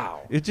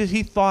 Wow. It's just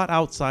he thought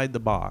outside the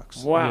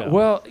box. Wow. Yeah.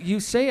 Well,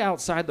 you say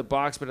outside the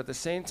box, but at the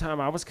same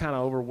time, I was kind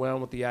of overwhelmed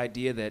with the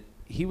idea that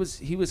he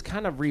was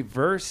kind of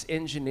reverse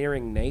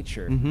engineering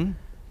nature. Mm-hmm.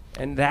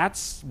 And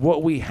that's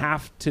what we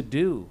have to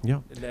do. Yeah.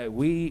 That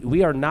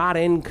we are not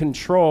in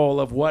control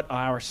of what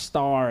our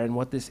star and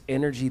what this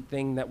energy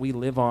thing that we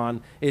live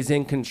on is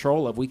in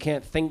control of. We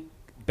can't think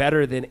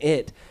better than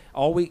it.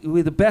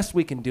 The best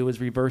we can do is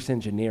reverse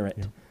engineer it.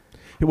 Yeah.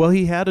 Well,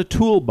 he had a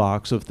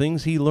toolbox of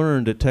things he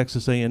learned at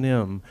Texas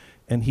A&M,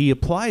 and he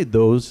applied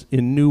those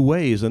in new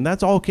ways. And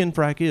that's all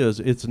Kinfrack is.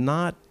 It's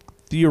not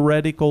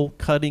theoretical,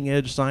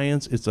 cutting-edge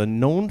science. It's a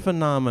known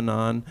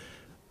phenomenon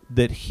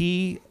that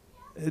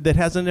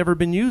hasn't ever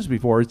been used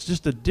before. It's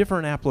just a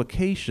different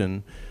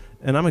application,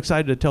 and I'm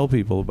excited to tell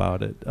people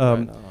about it.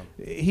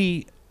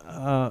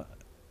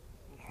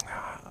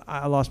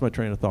 I lost my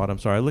train of thought. I'm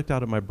sorry. I looked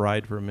out at my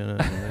bride for a minute,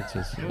 and it's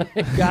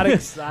just... Got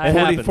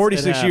excited. It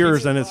 46 happens.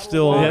 years, and it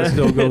still goes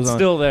It's on.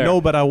 still there.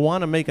 No, but I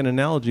want to make an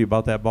analogy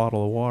about that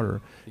bottle of water.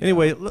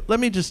 Anyway,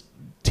 let me just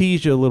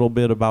tease you a little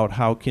bit about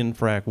how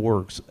Kinfrack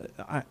works.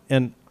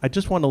 I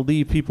just want to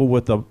leave people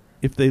with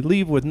if they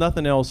leave with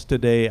nothing else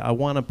today, I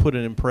want to put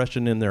an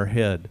impression in their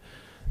head.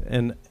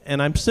 And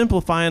I'm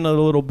simplifying it a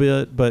little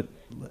bit, but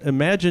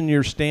imagine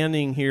you're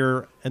standing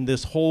here and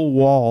this whole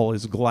wall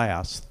is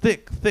glass,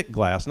 thick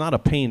glass, not a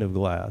pane of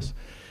glass.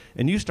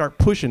 And you start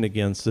pushing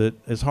against it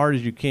as hard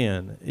as you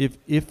can.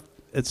 If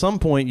at some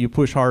point you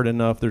push hard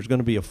enough, there's going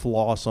to be a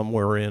flaw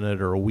somewhere in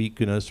it or a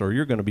weakness, or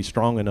you're going to be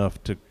strong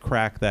enough to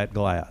crack that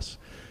glass.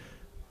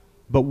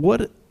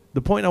 But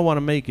the point I want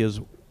to make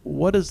is,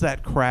 what does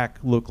that crack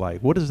look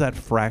like? What does that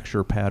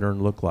fracture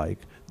pattern look like?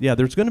 Yeah,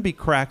 there's going to be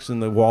cracks in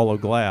the wall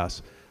of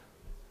glass,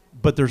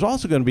 but there's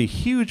also going to be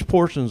huge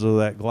portions of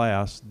that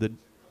glass that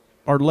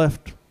are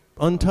left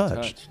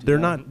untouched. They're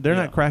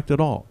not cracked at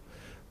all.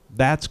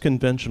 That's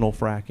conventional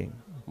fracking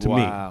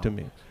to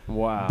me.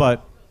 Wow.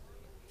 But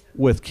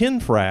with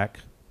Kinfrack,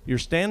 you're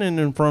standing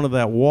in front of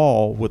that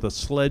wall with a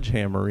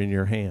sledgehammer in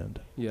your hand.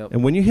 Yep.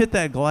 And when you hit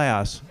that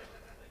glass,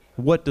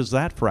 what does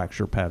that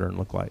fracture pattern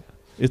look like?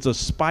 It's a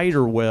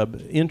spider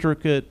web,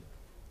 intricate,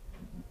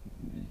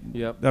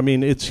 Yep. I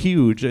mean, it's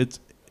huge. It's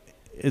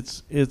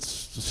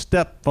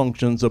step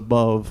functions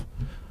above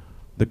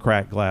the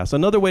cracked glass.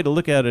 Another way to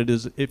look at it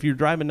is if you're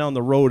driving down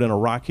the road and a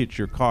rock hits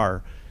your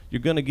car,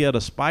 you're going to get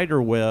a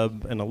spider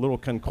web and a little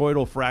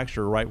conchoidal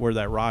fracture right where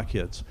that rock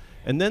hits.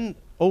 And then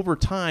over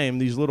time,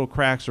 these little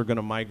cracks are going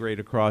to migrate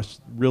across,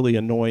 really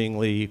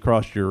annoyingly,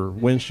 across your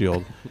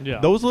windshield. Yeah.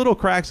 Those little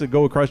cracks that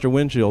go across your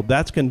windshield,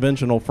 that's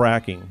conventional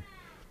fracking.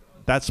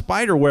 That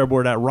spider web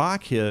where that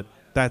rock hit,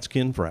 that's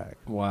Kinfrac.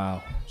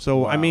 Wow. So,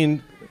 Wow. I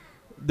mean,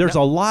 there's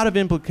a lot of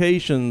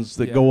implications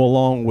that Yeah. go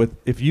along with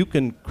if you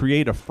can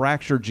create a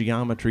fracture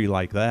geometry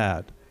like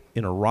that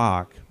in a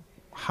rock,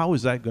 how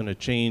is that going to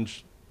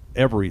change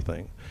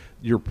everything?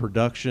 Your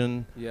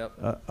production, Yep.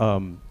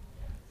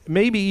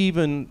 maybe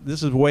even,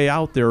 this is way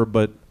out there,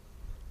 but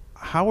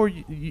how are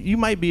you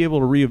might be able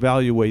to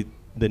reevaluate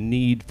the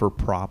need for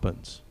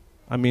proppants.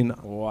 I mean,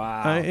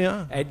 Wow.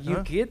 yeah. And you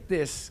get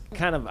this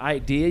kind of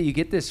idea, you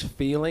get this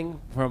feeling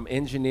from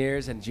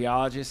engineers and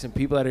geologists and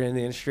people that are in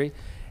the industry.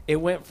 It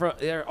went from,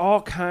 there are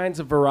all kinds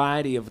of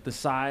variety of the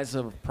size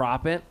of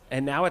proppant,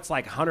 and now it's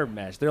like 100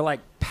 mesh. They're like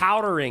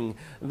powdering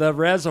the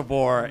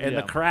reservoir and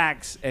the Yeah.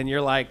 cracks, and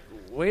you're like,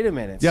 wait a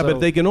minute. Yeah, So- but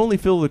they can only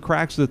fill the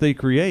cracks that they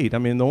create. I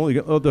mean,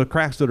 the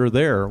cracks that are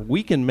there.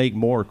 We can make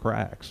more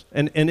cracks.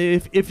 And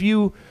if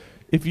you,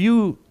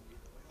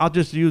 I'll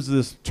just use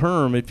this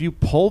term. If you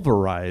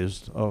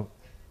pulverized a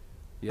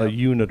Yep.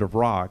 unit of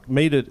rock,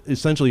 made it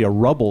essentially a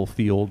rubble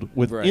field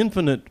with Right.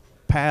 infinite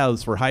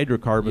paths for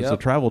hydrocarbons to Yep.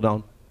 travel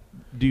down,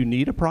 do you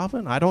need a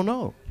proppant? I don't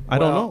know. I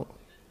don't Well- know.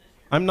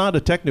 I'm not a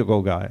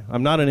technical guy.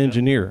 I'm not an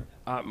engineer.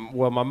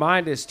 Well, my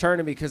mind is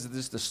turning because of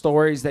just the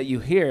stories that you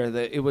hear.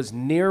 That it was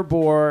near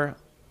wellbore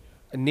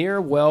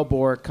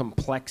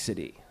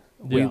complexity.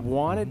 We Yeah.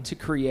 wanted to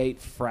create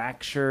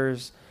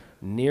fractures.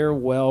 Near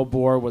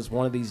wellbore was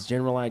one of these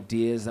general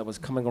ideas that was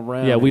coming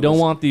around. Yeah, we It don't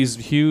was- want these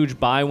huge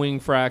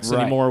bi-wing fracks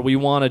Right. anymore. We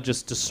want to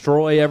just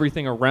destroy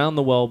everything around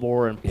the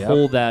wellbore and Yep.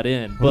 pull that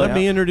in. Well, let Yeah.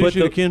 me introduce but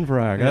you the- to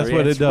Kinfrac. That's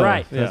what That's it does.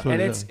 right. That's what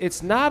And it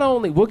it's not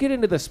only. We'll get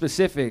into the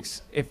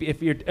specifics.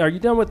 If you're, are you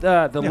done with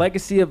the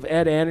legacy of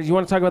Ed Anders? You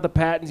want to talk about the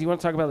patents? You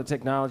want to talk about the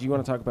technology? You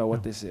want to talk about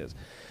what this is?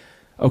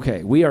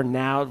 Okay, we are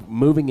now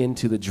moving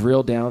into the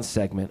drill down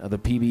segment of the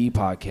PBE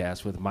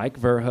podcast with Mike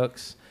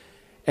Verhooks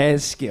and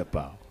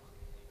Skippo.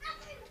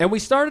 And we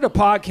started a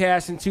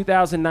podcast in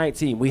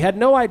 2019. We had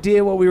no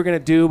idea what we were going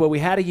to do, but we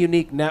had a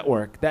unique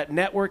network. That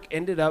network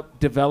ended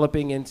up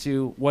developing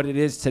into what it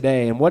is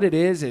today. And what it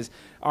is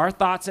our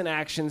thoughts and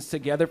actions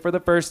together for the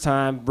first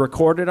time,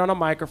 recorded on a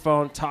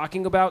microphone,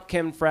 talking about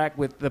Kinfrac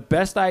with the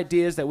best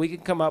ideas that we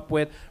could come up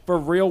with for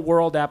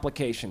real-world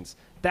applications.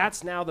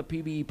 That's now the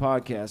PBE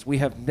podcast. We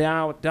have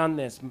now done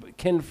this.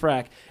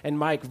 Kinfrac and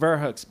Mike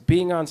Verhooks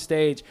being on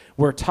stage.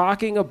 We're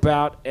talking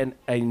about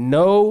a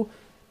no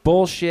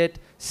bullshit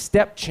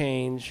step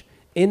change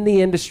in the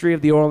industry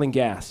of the oil and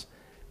gas.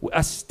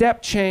 A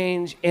step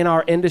change in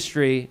our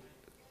industry,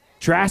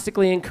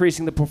 drastically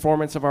increasing the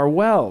performance of our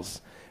wells,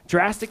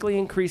 drastically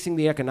increasing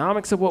the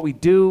economics of what we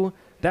do.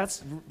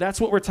 That's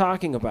what we're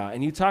talking about.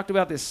 And you talked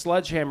about this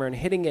sledgehammer and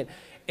hitting it.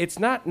 It's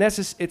not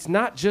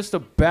just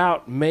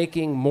about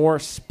making more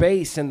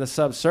space in the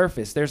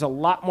subsurface. There's a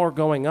lot more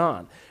going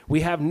on.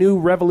 We have new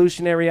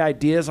revolutionary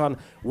ideas on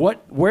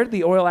where did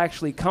the oil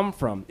actually come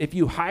from. If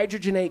you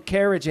hydrogenate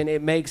kerogen,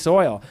 it makes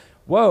oil.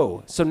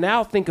 Whoa. So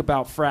now think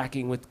about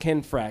fracking with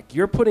Kinfrac.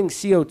 You're putting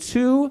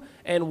CO2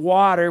 and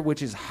water,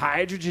 which is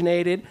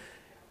hydrogenated,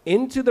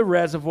 into the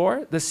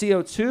reservoir. The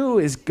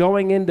CO2 is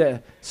going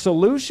into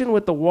solution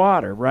with the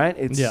water, right?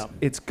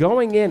 It's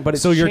going in, but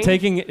it's So you're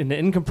changing- taking an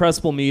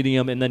incompressible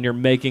medium and then you're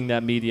making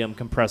that medium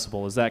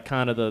compressible. Is that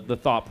kind of the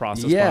thought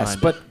process Yes, behind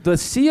it? but the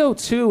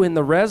CO2 in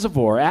the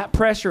reservoir at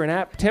pressure and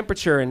at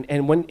temperature,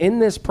 and when in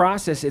this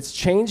process, it's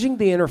changing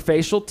the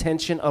interfacial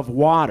tension of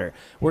water.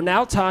 We're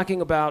now talking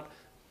about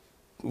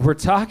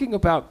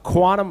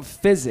quantum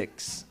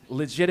physics,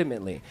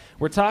 legitimately.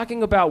 We're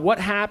talking about what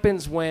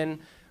happens when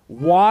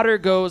water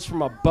goes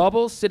from a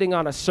bubble sitting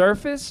on a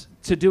surface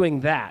to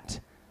doing that.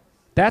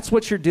 That's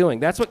what you're doing.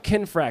 That's what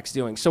Kinfrac's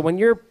doing. So when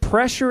you're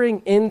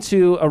pressuring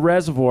into a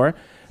reservoir,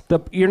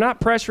 you're not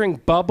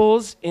pressuring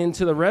bubbles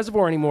into the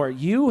reservoir anymore.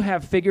 You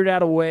have figured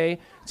out a way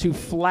to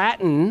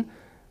flatten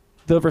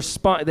the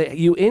response.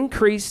 You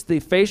increase the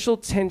facial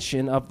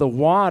tension of the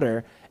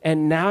water,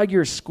 and now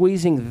you're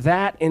squeezing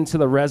that into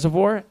the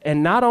reservoir.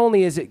 And not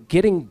only is it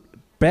getting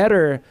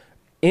better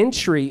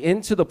entry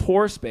into the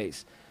pore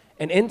space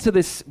and into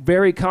this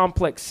very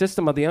complex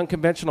system of the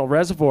unconventional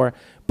reservoir,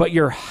 but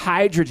you're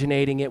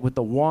hydrogenating it with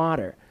the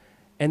water.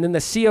 And then the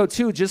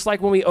CO2, just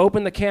like when we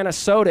open the can of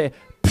soda,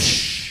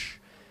 psh,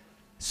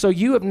 so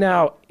you have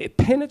now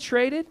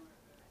penetrated,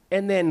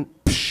 and then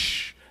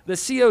psh, the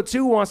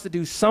CO2 wants to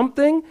do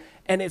something,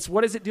 and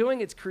what is it doing?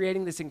 It's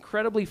creating this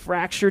incredibly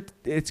fractured,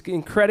 it's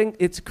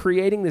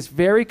creating this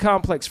very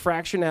complex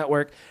fracture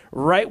network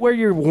right where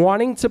you're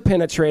wanting to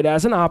penetrate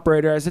as an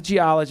operator, as a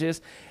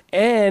geologist,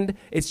 and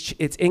it's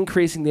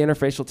increasing the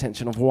interfacial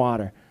tension of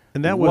water.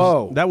 And that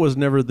Whoa. was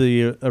never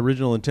the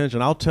original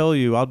intention. I'll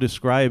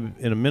describe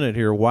in a minute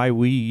here why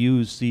we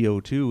use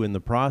CO2 in the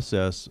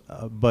process,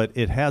 but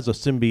it has a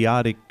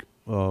symbiotic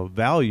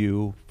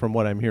value from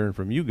what I'm hearing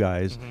from you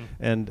guys.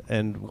 And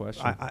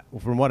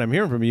from what I'm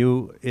hearing from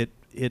you, it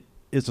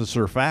is a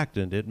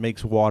surfactant. It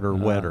makes water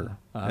wetter.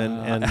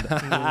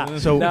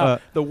 So now,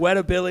 the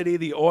wettability,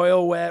 the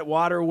oil wet,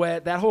 water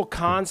wet, that whole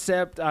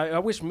concept, I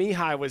wish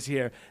Mihai was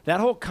here. That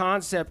whole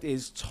concept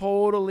is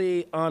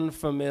totally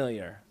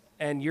unfamiliar.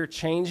 And you're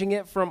changing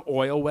it from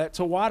oil wet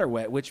to water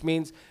wet, which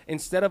means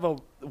instead of a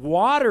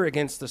water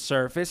against the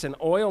surface and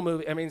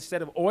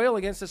instead of oil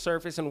against the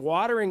surface and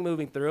watering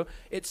moving through,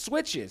 it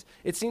switches.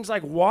 It seems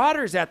like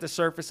water's at the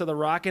surface of the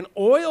rock and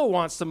oil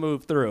wants to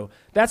move through.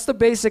 That's the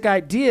basic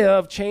idea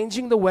of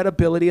changing the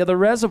wettability of the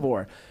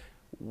reservoir.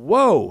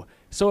 Whoa.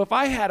 So if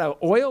I had an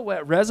oil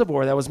wet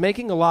reservoir that was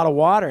making a lot of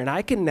water, and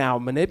I can now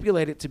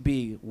manipulate it to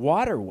be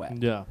water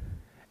wet. Yeah.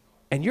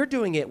 And you're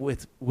doing it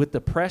with the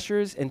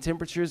pressures and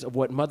temperatures of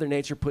what Mother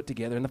Nature put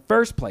together in the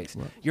first place.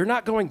 Right. You're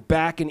not going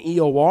back in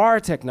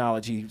EOR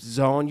technology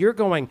zone. You're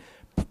going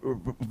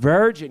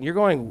virgin.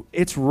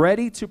 It's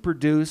ready to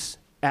produce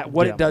at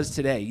what it does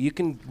today. You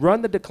can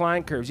run the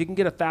decline curves. You can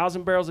get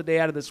 1,000 barrels a day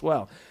out of this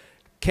well.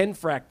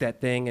 Kinfrac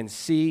that thing and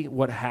see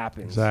what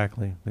happens.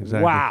 Exactly.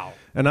 Wow.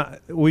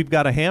 And we've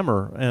got a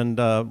hammer, and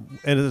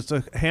it's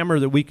a hammer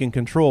that we can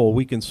control.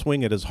 We can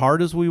swing it as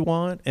hard as we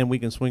want, and we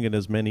can swing it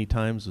as many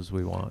times as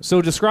we want.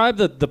 So describe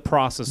the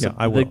process of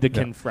the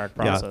Kinfrac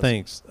process. Yeah,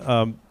 thanks.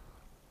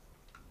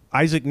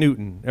 Isaac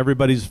Newton,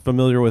 everybody's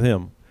familiar with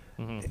him.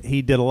 Mm-hmm.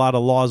 He did a lot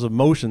of laws of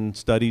motion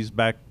studies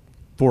back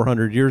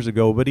 400 years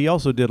ago, but he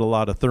also did a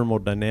lot of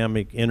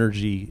thermodynamic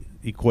energy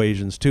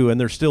equations too, and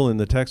they're still in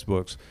the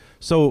textbooks.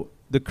 So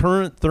the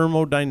current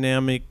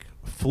thermodynamic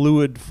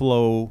fluid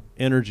flow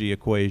energy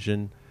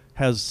equation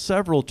has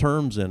several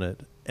terms in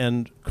it,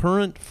 and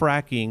current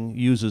fracking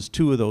uses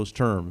two of those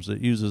terms.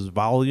 It uses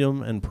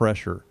volume and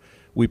pressure.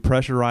 We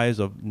pressurize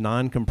a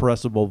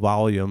non-compressible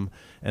volume,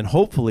 and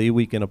hopefully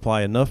we can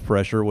apply enough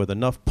pressure with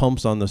enough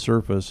pumps on the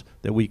surface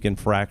that we can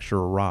fracture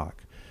a rock.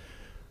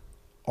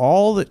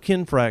 All that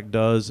Kinfrac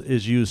does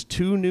is use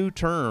two new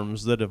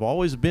terms that have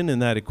always been in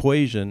that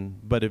equation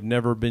but have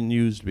never been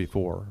used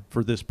before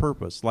for this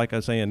purpose. Like I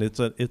was saying,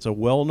 it's a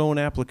well-known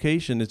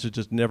application. It's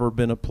just never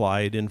been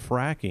applied in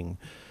fracking.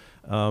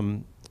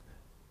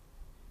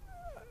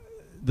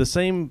 The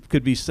same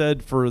could be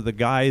said for the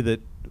guy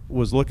that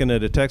was looking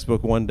at a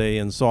textbook one day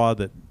and saw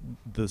that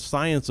the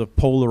science of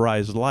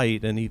polarized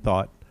light, and he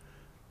thought,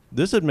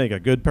 this would make a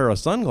good pair of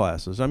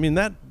sunglasses. I mean,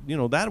 that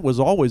was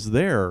always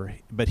there,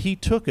 but he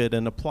took it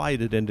and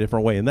applied it in a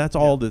different way, and that's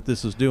all that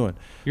this is doing.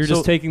 You're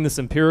just taking this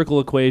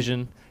empirical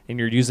equation and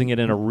you're using it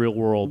in a real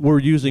world. We're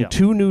using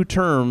two new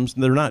terms.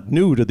 They're not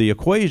new to the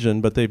equation,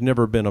 but they've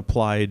never been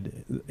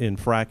applied in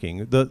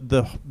fracking.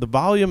 The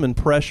volume and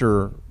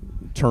pressure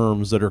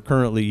terms that are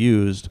currently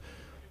used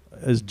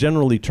is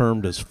generally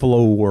termed as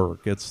flow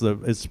work.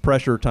 It's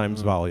pressure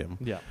times volume.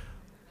 Yeah.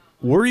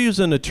 We're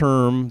using a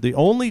term, the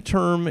only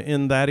term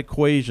in that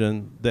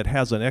equation that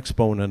has an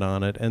exponent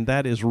on it, and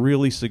that is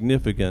really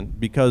significant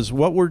because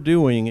what we're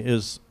doing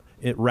is,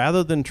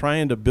 rather than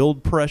trying to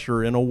build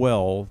pressure in a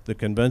well the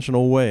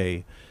conventional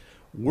way,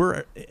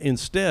 we're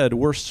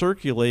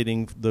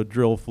circulating the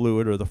drill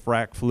fluid or the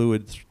frac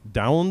fluid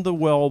down the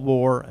well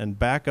bore and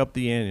back up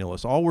the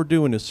annulus. All we're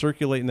doing is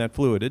circulating that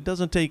fluid. It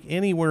doesn't take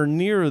anywhere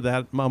near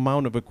that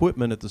amount of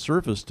equipment at the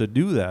surface to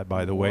do that,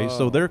 by the way,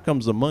 so there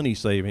comes the money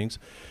savings.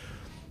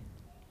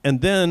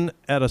 And then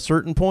at a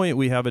certain point,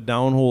 we have a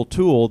downhole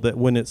tool that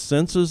when it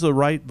senses the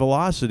right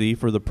velocity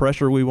for the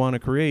pressure we want to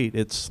create,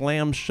 it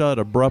slams shut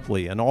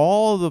abruptly. And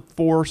all the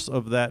force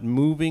of that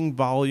moving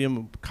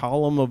volume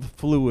column of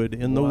fluid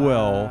in the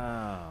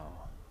well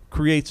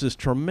creates this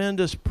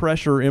tremendous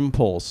pressure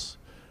impulse.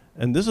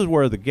 And this is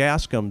where the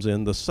gas comes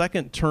in. The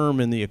second term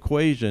in the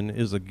equation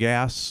is a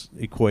gas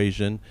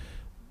equation.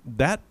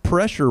 That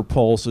pressure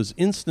pulse is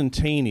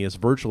instantaneous,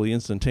 virtually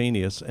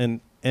instantaneous, and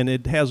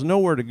it has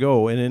nowhere to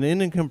go. In an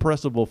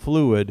incompressible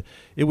fluid,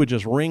 it would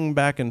just ring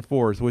back and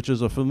forth, which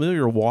is a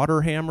familiar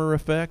water hammer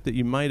effect that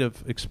you might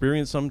have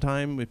experienced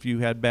sometime if you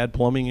had bad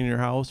plumbing in your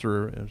house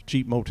or a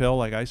cheap motel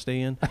like I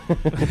stay in.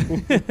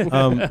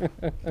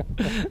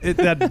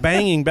 That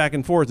banging back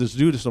and forth is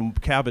due to some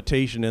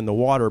cavitation in the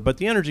water, but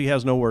the energy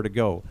has nowhere to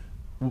go.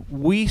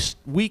 We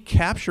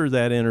capture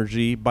that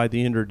energy by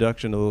the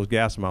introduction of those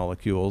gas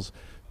molecules,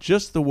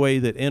 just the way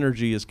that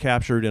energy is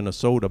captured in a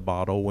soda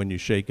bottle when you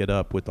shake it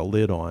up with the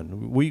lid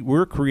on.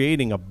 We're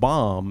creating a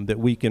bomb that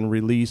we can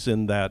release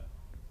in that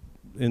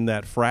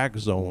frac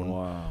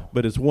zone,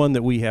 but it's one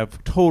that we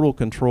have total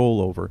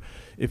control over.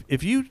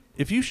 If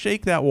you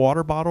shake that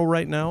water bottle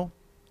right now,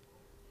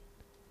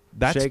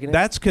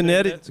 that's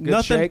kinetic.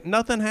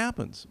 Nothing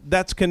happens.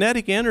 That's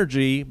kinetic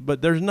energy,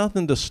 but there's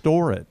nothing to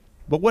store it.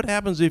 But what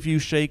happens if you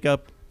shake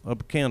up a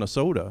can of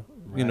soda?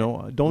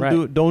 Right.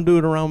 Don't do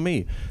it around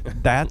me.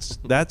 That's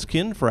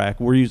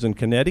Kinfrac. We're using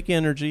kinetic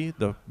energy,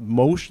 the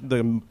motion,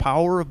 the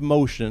power of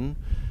motion,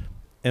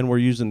 and we're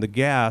using the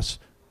gas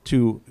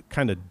to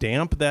kind of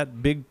damp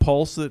that big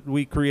pulse that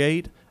we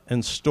create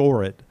and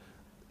store it.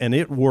 And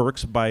it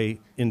works by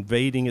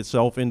invading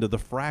itself into the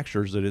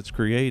fractures that it's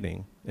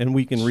creating. And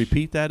we can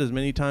repeat that as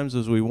many times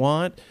as we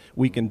want.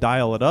 We can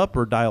dial it up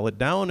or dial it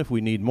down if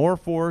we need more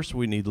force,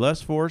 we need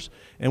less force.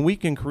 And we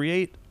can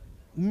create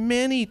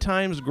many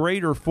times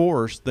greater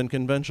force than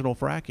conventional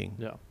fracking.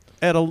 Yeah.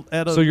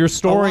 So you're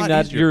storing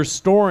that. easier. You're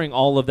storing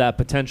all of that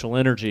potential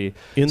energy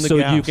In the so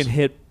gas. you can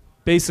hit,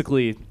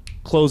 basically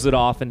close it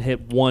off and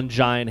hit one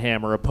giant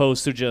hammer,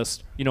 opposed to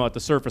just, at the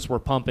surface we're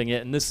pumping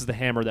it, and this is the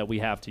hammer that we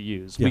have to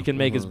use. Yeah. We can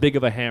make as big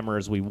of a hammer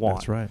as we want.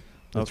 That's right.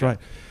 That's Okay.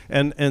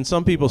 right. And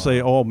some people say,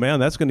 oh, man,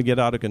 that's going to get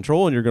out of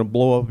control and you're going to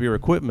blow up your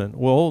equipment.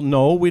 Well,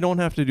 no, we don't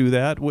have to do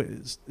that.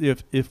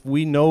 If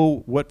we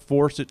know what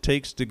force it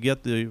takes to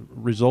get the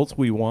results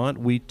we want,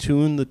 we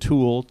tune the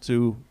tool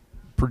to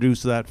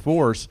produce that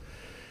force.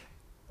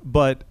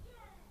 But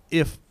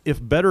if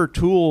better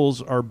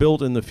tools are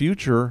built in the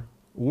future,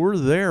 we're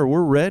there.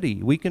 We're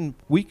ready. We can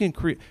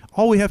create.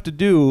 All we have to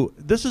do.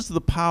 This is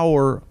the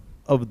power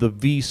of the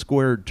V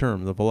squared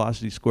term, the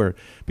velocity squared.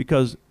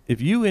 Because if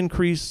you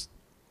increase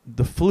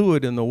the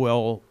fluid in the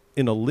well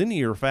in a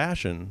linear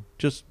fashion,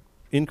 just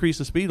increase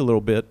the speed a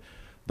little bit,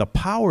 the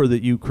power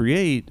that you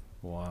create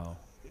Wow.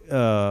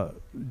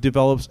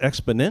 Develops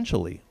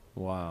exponentially.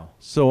 Wow.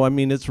 So I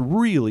mean, it's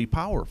really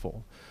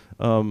powerful.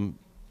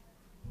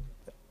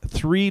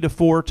 3 to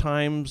 4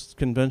 times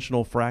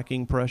conventional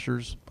fracking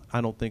pressures,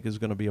 I don't think is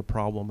going to be a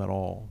problem at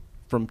all.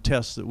 From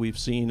tests that we've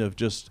seen of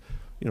just,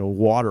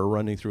 water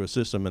running through a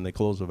system and they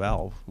close a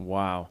valve.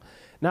 Wow.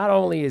 Not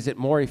only is it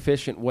more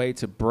efficient way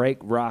to break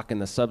rock in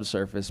the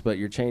subsurface, but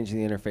you're changing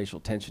the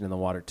interfacial tension in the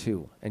water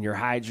too, and you're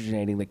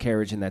hydrogenating the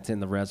kerogen that's in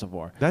the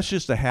reservoir. That's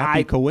just a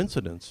happy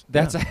coincidence.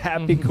 That's a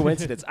happy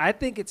coincidence. I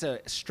think it's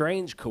a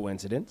strange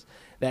coincidence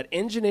that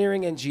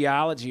engineering and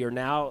geology are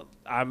now.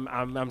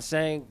 I'm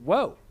saying,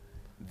 whoa,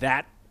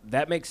 that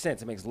makes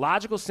sense. It makes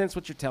logical sense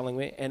what you're telling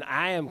me, and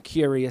I am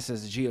curious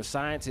as a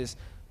geoscientist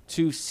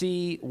to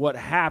see what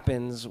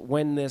happens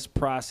when this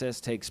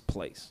process takes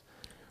place.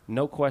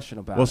 No question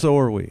about it. Well, so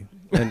are we.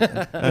 And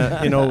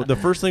the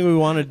first thing we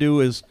want to do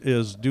is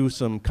do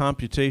some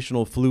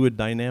computational fluid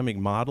dynamic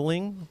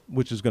modeling,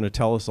 which is going to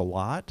tell us a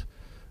lot.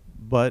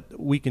 But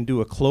we can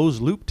do a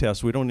closed loop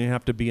test. We don't even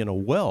have to be in a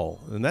well,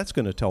 and that's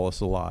going to tell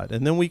us a lot.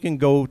 And then we can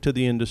go to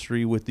the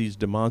industry with these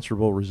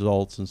demonstrable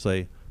results and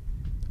say,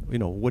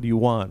 what do you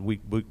want?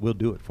 We'll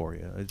do it for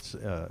you. It's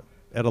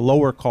at a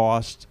lower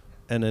cost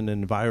and an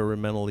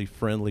environmentally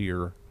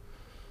friendlier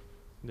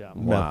Yeah.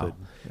 method.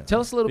 Yeah. Tell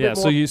us a little bit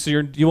more.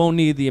 You won't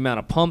need the amount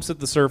of pumps at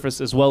the surface,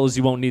 as well as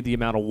you won't need the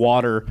amount of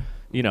water.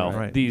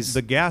 Right. These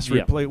the gas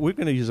yeah. we're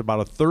going to use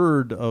about a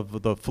third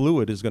of the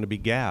fluid is going to be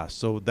gas.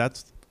 So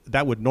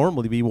that would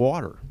normally be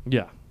water.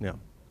 Yeah. Yeah.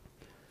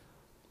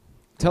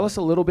 Tell us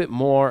a little bit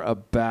more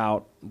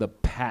about the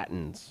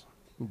patents,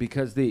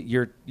 because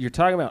you're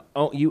talking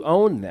about you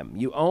own them.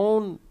 You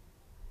own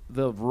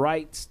the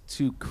rights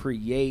to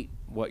create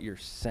what you're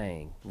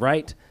saying,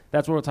 right?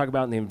 That's what we'll talk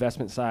about in the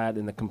investment side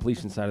and the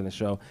completion side of the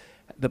show.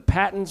 The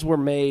patents were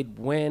made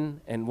when,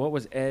 and where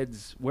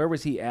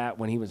was he at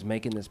when he was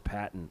making this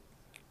patent?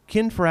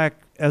 Kinfrac,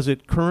 as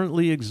it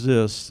currently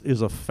exists,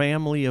 is a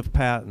family of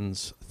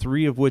patents,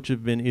 3 of which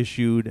have been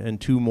issued and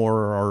 2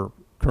 more are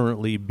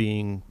currently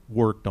being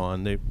worked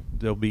on.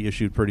 They'll be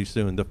issued pretty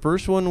soon. The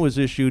first one was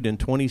issued in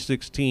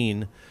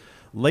 2016,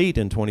 late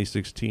in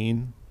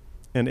 2016,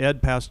 and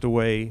Ed passed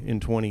away in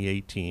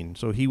 2018.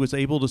 So he was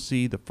able to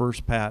see the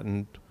first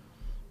patent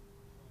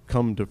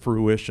come to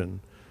fruition.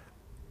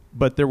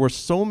 But there were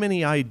so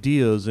many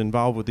ideas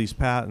involved with these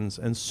patents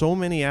and so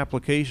many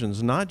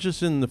applications, not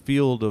just in the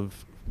field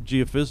of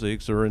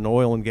geophysics or in the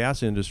oil and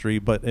gas industry,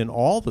 but in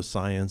all the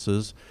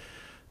sciences,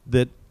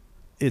 that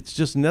it's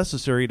just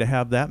necessary to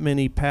have that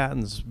many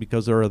patents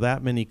because there are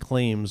that many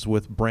claims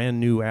with brand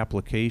new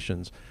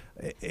applications.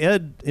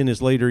 Ed, in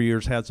his later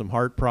years, had some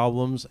heart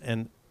problems,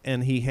 and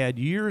he had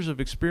years of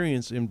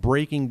experience in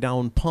breaking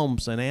down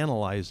pumps and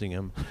analyzing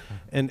them.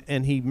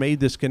 And he made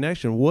this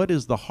connection. What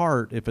is the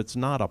heart if it's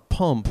not a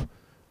pump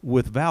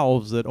with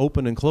valves that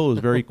open and close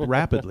very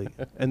rapidly?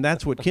 And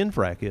that's what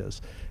Kinfrac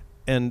is.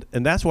 And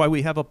that's why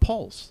we have a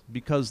pulse,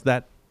 because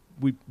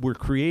we're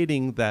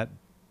creating that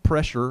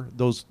pressure,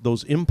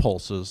 those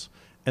impulses,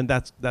 and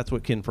that's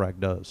what Kinfrac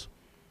does.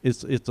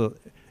 It's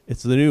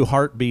the new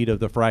heartbeat of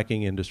the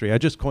fracking industry. I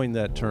just coined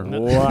that term.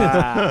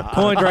 Wow.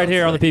 Coined right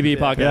here on the PBE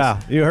podcast.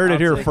 Yeah, you heard it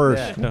here take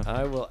first. that.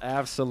 I will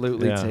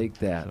absolutely Yeah. take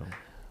that.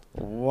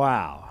 So.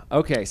 Wow.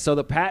 Okay, so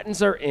the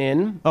patents are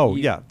in. Oh,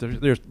 yeah.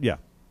 There's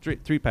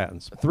three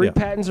patents. 3 Yeah.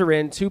 patents are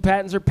in. 2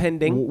 patents are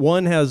pending.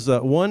 One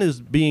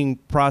is being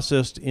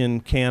processed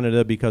in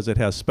Canada because it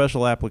has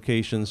special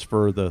applications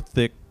for the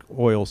thick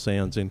oil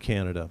sands in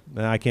Canada.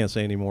 And I can't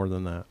say any more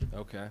than that.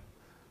 Okay,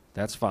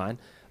 that's fine.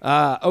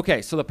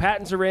 Okay, so the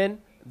patents are in.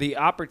 The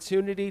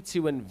opportunity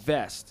to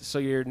invest. So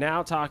you're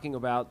now talking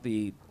about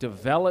the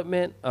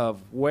development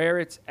of where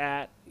it's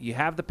at. You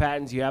have the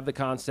patents, you have the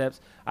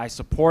concepts. I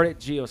support it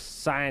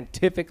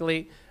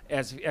geoscientifically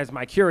as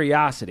my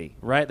curiosity,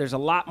 right? There's a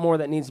lot more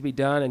that needs to be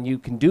done, and you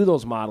can do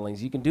those modelings.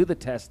 You can do the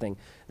testing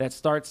that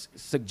starts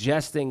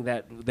suggesting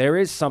that there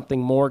is something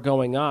more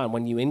going on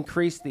when you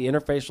increase the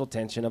interfacial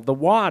tension of the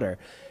water.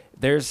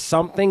 There's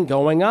something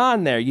going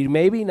on there. You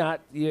maybe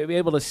not you'll be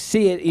able to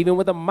see it even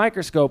with a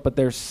microscope, but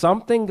there's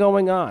something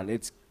going on.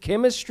 It's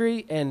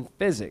chemistry and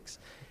physics.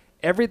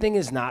 Everything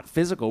is not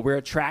physical. We're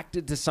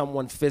attracted to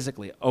someone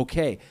physically.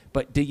 Okay,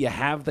 but do you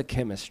have the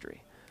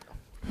chemistry?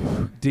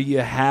 Do you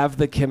have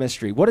the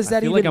chemistry? What does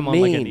that feel even like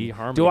I'm mean? on like an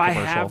eHarmony Do I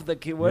commercial. have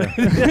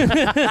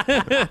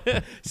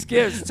the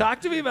Skips, talk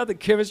to me about the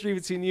chemistry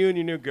between you and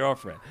your new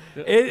girlfriend.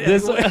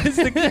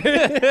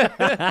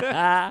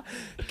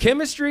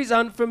 Chemistry is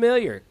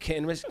unfamiliar.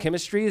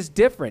 Chemistry is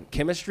different.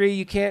 Chemistry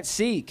you can't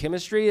see.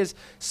 Chemistry is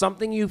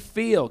something you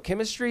feel.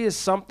 Chemistry is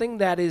something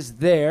that is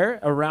there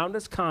around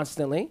us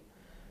constantly,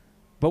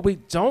 but we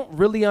don't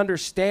really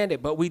understand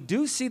it. But we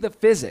do see the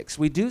physics.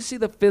 We do see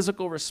the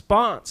physical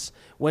response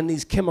when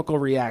these chemical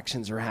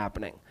reactions are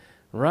happening,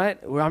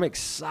 right? Well, I'm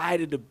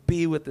excited to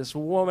be with this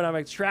woman. I'm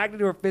attracted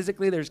to her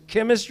physically. There's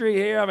chemistry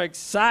here. I'm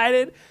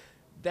excited.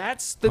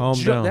 That's the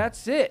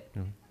that's it.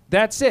 Yeah.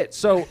 That's it.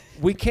 So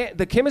we can't.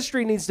 The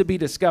chemistry needs to be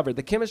discovered.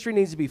 The chemistry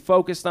needs to be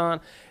focused on.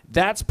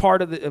 That's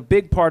part of a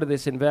big part of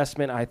this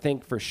investment, I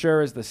think, for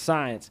sure, is the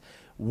science.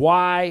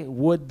 Why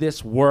would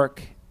this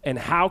work? And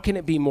how can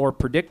it be more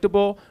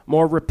predictable,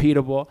 more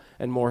repeatable,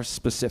 and more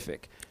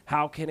specific?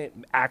 How can it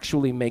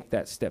actually make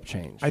that step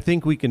change? I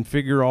think we can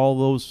figure all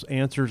those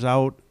answers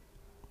out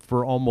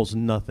for almost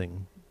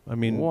nothing. I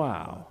mean,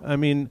 wow. I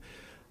mean,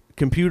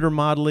 computer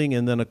modeling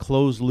and then a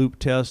closed loop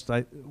test.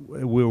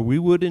 Where we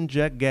would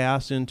inject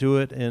gas into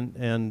it,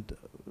 and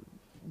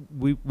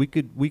we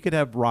could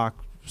have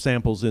rock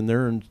samples in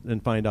there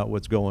and find out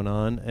what's going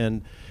on.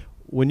 And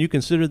when you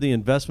consider the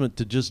investment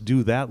to just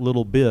do that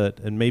little bit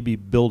and maybe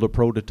build a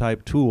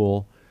prototype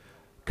tool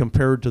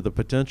compared to the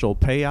potential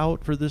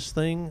payout for this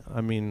thing,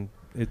 I mean,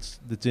 it's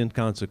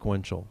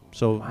inconsequential.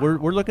 So wow.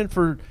 we're looking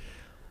for.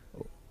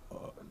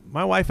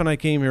 My wife and I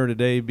came here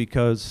today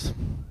because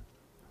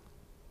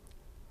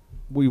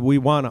we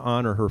want to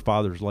honor her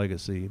father's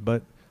legacy,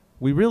 but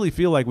we really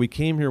feel like we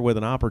came here with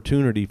an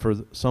opportunity for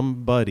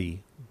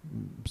somebody,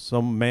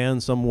 some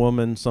man, some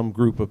woman, some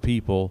group of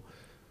people,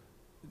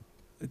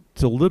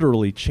 to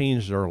literally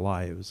change their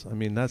lives. I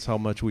mean, that's how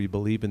much we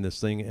believe in this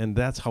thing, and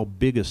that's how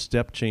big a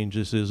step change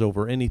this is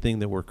over anything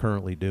that we're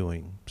currently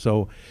doing.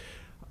 So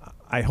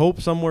I hope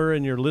somewhere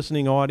in your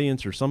listening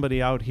audience or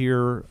somebody out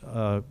here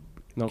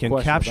can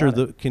capture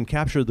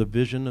the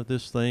vision of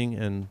this thing.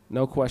 And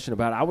no question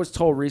about it. I was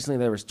told recently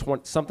there was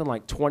something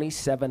like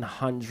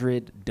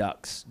 2,700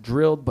 ducts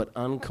drilled but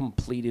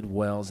uncompleted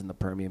wells in the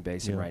Permian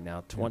Basin right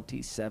now.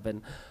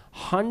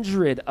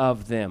 2,700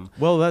 of them.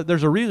 Well,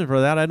 there's a reason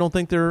for that. I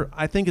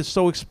think it's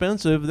so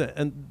expensive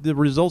and the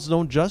results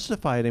don't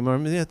justify it anymore. I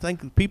mean, I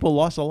think people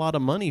lost a lot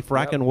of money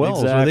fracking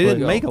wells. Exactly. Or they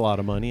didn't make a lot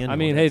of money anyway. I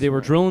mean, hey, they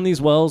were drilling these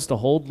wells to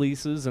hold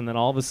leases, and then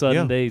all of a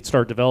sudden they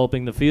start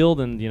developing the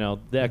field, and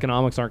the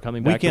economics aren't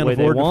coming back the way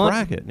they want. We can't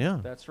afford to frack it. Yeah,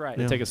 that's right.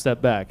 They take a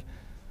step back.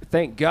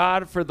 Thank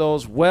God for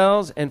those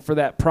wells and for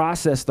that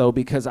process, though,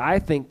 because I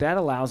think that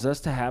allows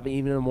us to have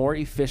even a more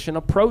efficient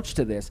approach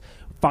to this.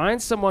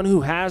 Find someone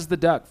who has the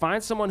duct.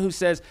 Find someone who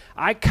says,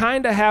 I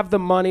kind of have the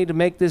money to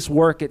make this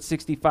work at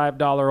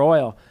 $65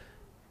 oil.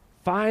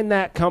 Find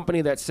that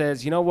company that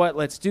says, you know what,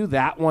 let's do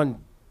that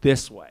one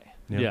this way.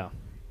 Yeah.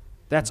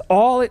 That's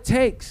all it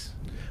takes.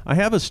 I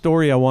have a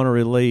story I want to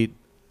relate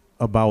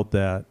about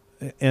that.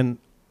 And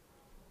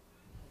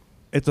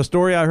it's a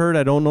story I heard.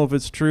 I don't know if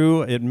it's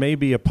true. It may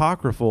be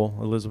apocryphal,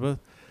 Elizabeth.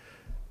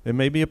 It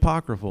may be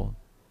apocryphal.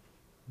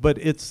 But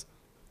it's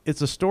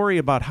a story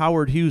about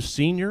Howard Hughes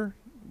Sr.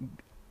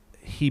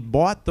 He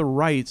bought the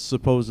rights,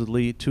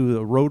 supposedly, to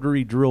a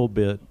rotary drill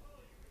bit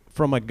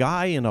from a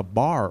guy in a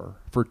bar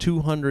for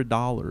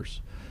 $200.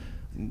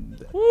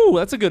 Ooh,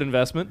 that's a good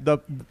investment.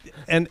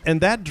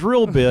 And that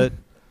drill bit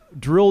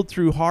drilled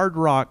through hard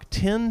rock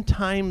 10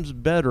 times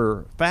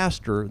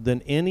faster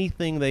than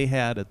anything they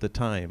had at the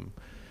time.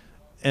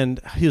 And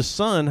his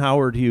son,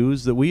 Howard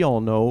Hughes, that we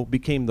all know,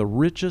 became the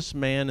richest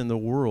man in the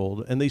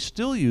world, and they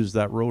still use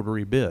that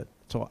rotary bit.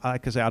 So I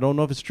can say, I don't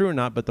know if it's true or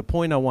not, but the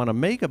point I want to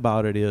make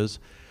about it is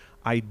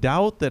I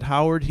doubt that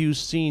Howard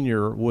Hughes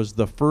Sr. was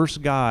the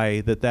first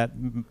guy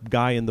that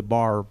guy in the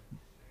bar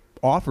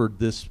offered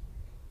this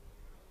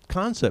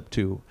concept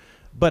to.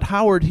 But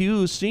Howard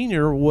Hughes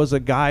Sr. was a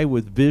guy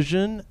with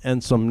vision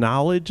and some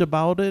knowledge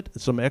about it,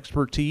 some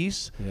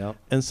expertise,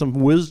 and some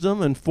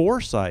wisdom and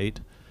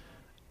foresight.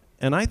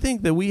 And I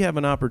think that we have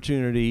an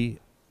opportunity.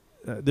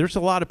 There's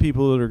a lot of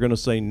people that are going to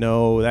say,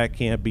 no, that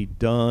can't be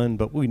done.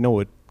 But we know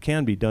it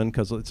can be done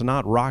because it's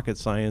not rocket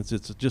science.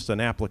 It's just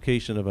an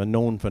application of a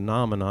known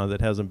phenomena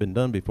that hasn't been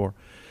done before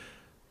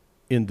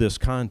in this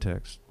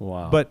context.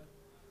 Wow. But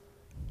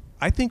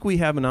I think we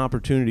have an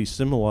opportunity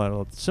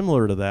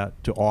similar to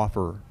that to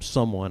offer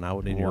someone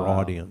out in your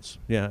audience.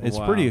 Yeah, it's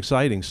pretty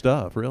exciting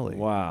stuff, really.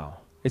 Wow.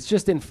 It's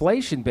just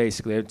inflation,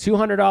 basically. A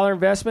 $200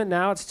 investment,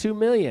 now it's $2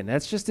 million.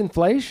 That's just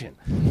inflation.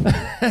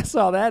 That's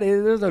all that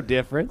is. There's no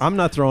difference. I'm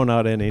not throwing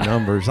out any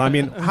numbers. I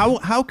mean,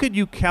 how could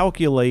you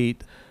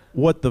calculate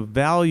what the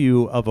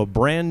value of a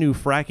brand new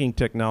fracking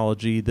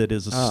technology that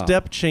is a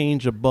step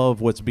change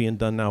above what's being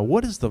done now?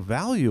 What is the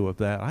value of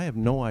that? I have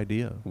no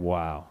idea.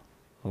 Wow.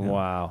 Yeah.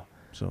 Wow.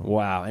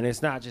 Wow. And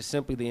it's not just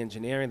simply the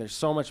engineering. There's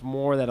so much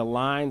more that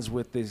aligns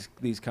with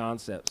these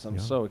concepts. I'm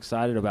so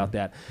excited about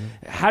that.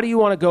 How do you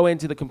want to go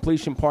into the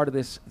completion part of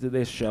this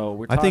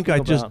show? I think I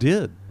just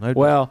did.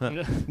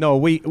 No,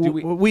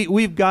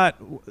 we've got,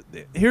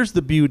 here's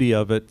the beauty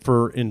of it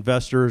for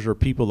investors or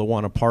people that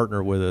want to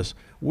partner with us.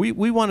 We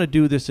want to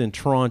do this in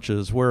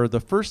tranches where the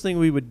first thing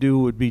we would do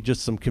would be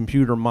just some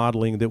computer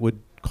modeling that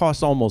would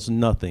cost almost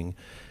nothing.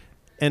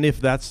 And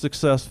if that's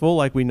successful,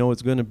 like we know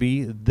it's going to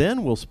be,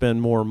 then we'll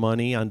spend more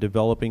money on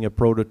developing a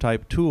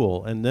prototype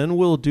tool. And then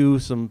we'll do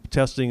some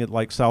testing at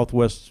like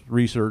Southwest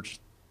Research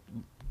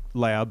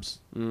Labs,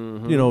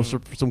 you know,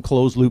 some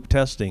closed loop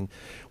testing.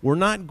 We're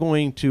not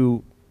going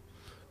to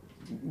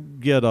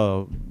get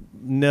a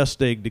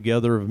nest egg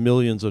together of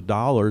millions of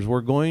dollars.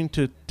 We're going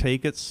to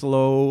take it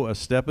slow, a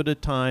step at a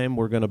time.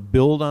 We're going to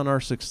build on our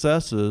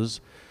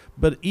successes.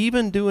 But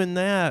even doing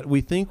that,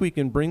 we think we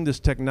can bring this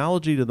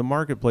technology to the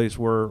marketplace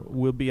where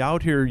we'll be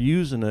out here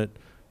using it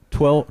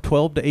 12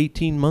 to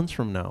 18 months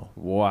from now.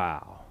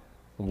 Wow.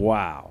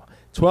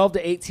 12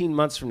 to 18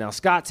 months from now.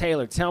 Scott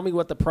Taylor, tell me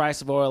what the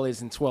price of oil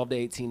is in 12 to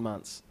 18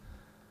 months.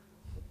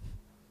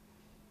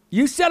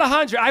 You said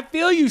 100. I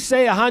feel you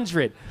say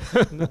 100.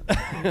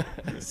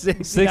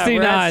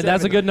 69.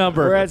 That's a good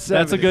number. We're at 70.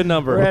 That's a good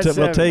number.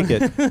 We'll take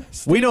it.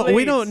 we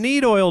don't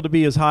need oil to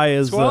be as high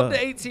as 12 to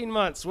 18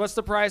 months. What's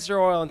the price of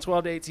oil in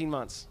 12 to 18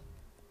 months?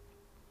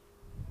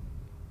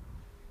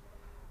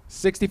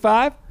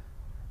 65?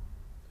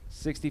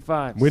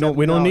 65. We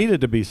don't need it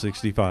to be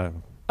 65.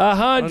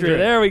 100.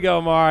 There we go,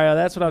 Mario.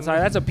 That's what I'm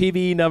talking. That's a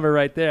PBE number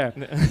right there.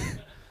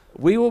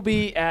 We will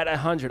be at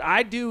 100.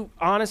 I do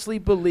honestly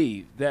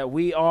believe that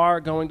we are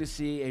going to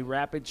see a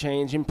rapid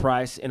change in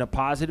price in a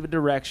positive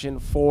direction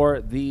for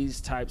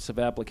these types of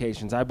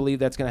applications. I believe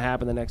that's going to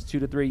happen in the next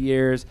 2 to 3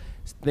 years.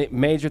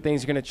 Major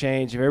things are going to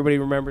change. If everybody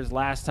remembers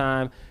last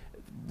time,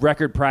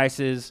 record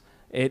prices,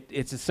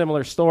 it's a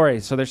similar story.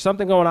 So there's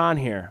something going on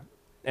here.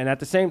 And at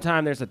the same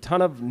time, there's a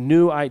ton of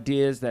new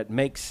ideas that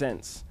make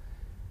sense.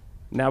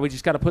 Now we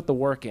just got to put the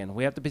work in.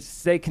 We have to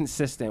stay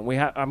consistent.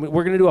 We're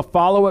going to do a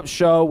follow-up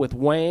show with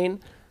Wayne.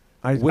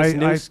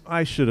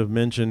 I should have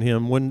mentioned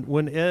him.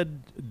 When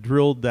Ed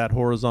drilled that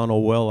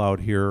horizontal well out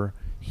here,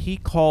 he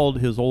called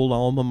his old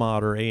alma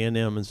mater, A&M,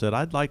 and said,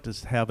 I'd like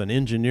to have an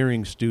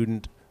engineering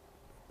student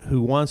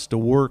who wants to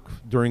work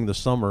during the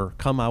summer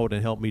come out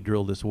and help me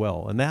drill this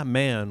well. And that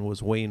man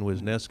was Wayne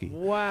Wisniewski.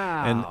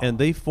 Wow. And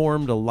they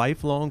formed a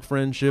lifelong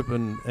friendship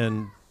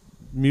and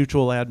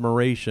mutual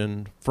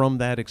admiration from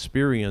that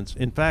experience.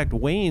 In fact,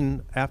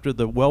 Wayne, after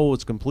the well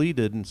was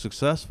completed and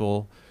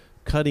successful,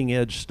 cutting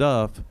edge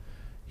stuff,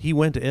 he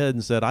went to Ed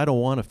and said, I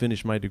don't want to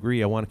finish my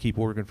degree. I want to keep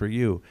working for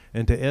you.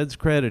 And to Ed's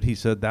credit, he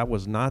said, that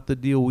was not the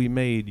deal we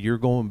made. You're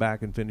going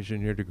back and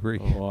finishing your degree.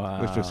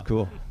 Wow. Which was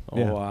cool.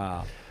 Yeah.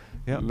 Wow.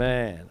 Yep.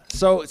 Man.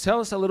 So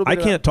tell us a little bit.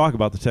 I can't talk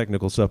about the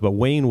technical stuff, but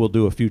Wayne will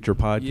do a future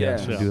podcast.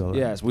 Yes, and do all that.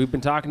 yes. We've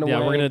been talking to Wayne. Yeah,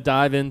 we're going to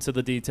dive into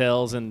the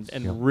details and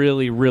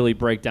really, really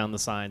break down the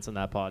science in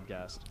that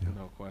podcast.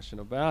 No question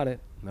about it.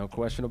 No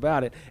question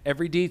about it.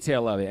 Every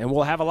detail of it. And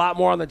we'll have a lot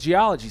more on the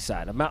geology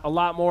side, a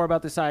lot more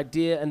about this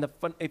idea and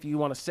if you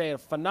want to say a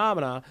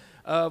phenomena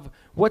of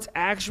what's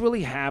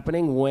actually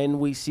happening when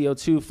we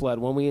CO2 flood,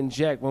 when we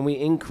inject, when we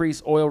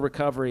increase oil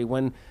recovery,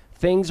 when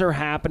things are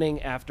happening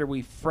after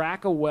we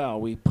frack a well.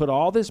 We put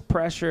all this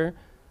pressure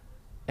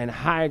and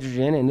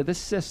hydrogen into the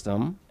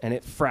system, and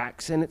it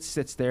fracks and it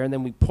sits there, and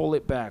then we pull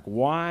it back.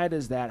 Why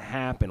does that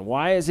happen?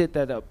 Why is it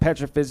that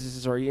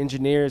petrophysicists or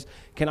engineers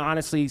can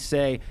honestly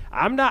say,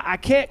 I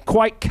can't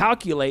quite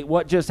calculate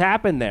what just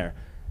happened there?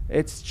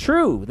 It's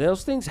true.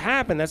 Those things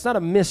happen. That's not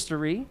a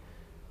mystery.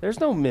 There's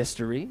no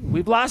mystery.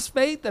 We've lost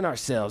faith in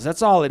ourselves.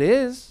 That's all it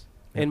is.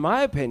 In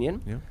my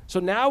opinion. Yeah. So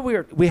now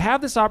we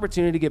have this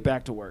opportunity to get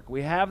back to work.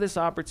 We have this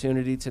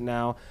opportunity to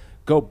now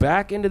go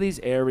back into these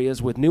areas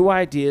with new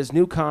ideas,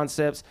 new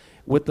concepts,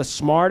 with the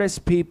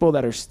smartest people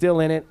that are still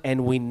in it,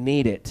 and we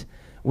need it.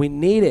 We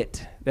need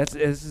it. This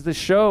is the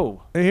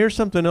show. Here's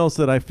something else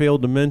that I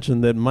failed to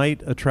mention that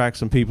might attract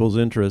some people's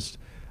interest,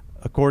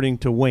 according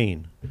to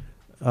Wayne.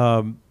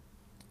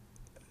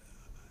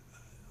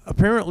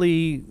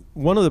 Apparently,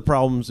 one of the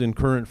problems in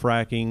current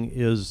fracking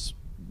is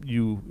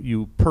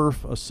you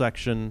perf a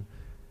section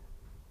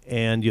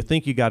and you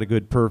think you got a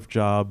good perf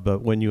job,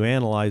 but when you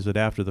analyze it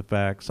after the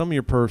fact, some of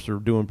your perfs are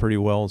doing pretty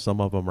well and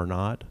some of them are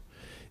not.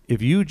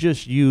 If you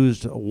just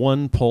used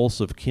one pulse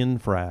of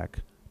Kinfrac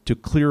to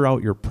clear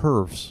out your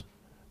perfs,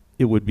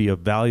 it would be a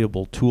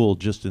valuable tool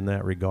just in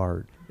that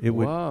regard. It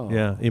would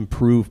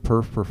improve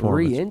perf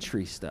performance.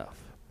 Re-entry stuff.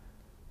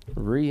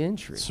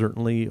 Re-entry.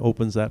 Certainly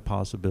opens that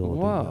possibility.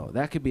 Whoa,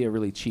 that could be a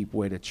really cheap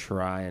way to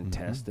try and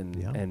test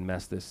and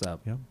mess this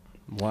up. Yep.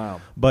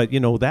 Wow. But,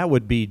 that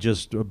would be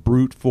just a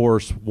brute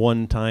force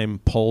one-time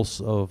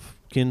pulse of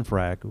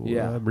Kinfrac.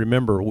 Yeah.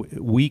 Remember,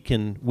 we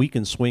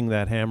can swing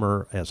that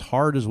hammer as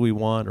hard as we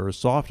want or as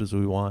soft as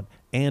we want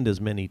and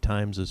as many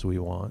times as we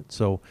want.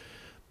 So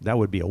that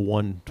would be a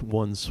one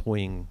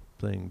swing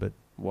thing. But,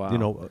 Wow.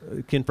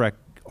 Kinfrac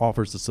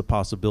offers us the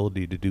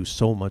possibility to do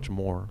so much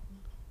more.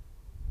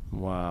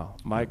 Wow.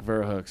 Mike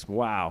Verhooks.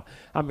 Wow.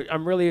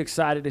 I'm really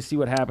excited to see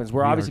what happens.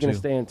 We're We obviously are going to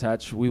too. stay in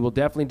touch. We will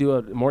definitely do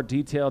a more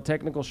detailed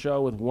technical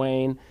show with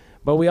Wayne.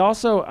 But we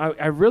also,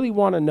 I really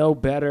want to know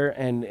better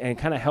and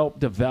kind of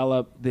help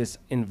develop this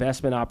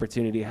investment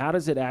opportunity. How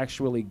does it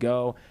actually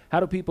go?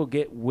 How do people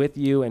get with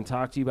you and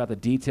talk to you about the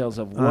details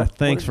of what?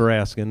 Thanks for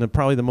asking.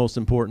 Probably the most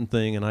important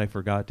thing, and I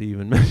forgot to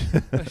even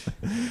mention.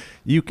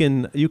 You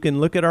can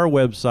look at our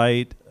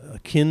website,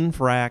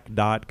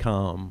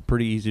 kinfrac.com.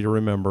 Pretty easy to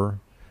remember,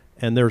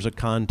 and there's a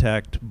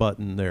contact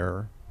button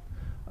there.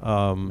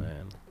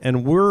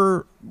 And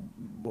we're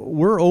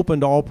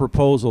open to all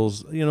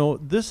proposals.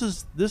 This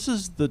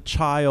is the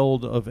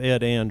child of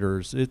Ed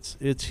Anders.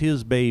 It's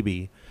his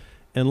baby,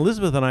 and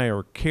Elizabeth and I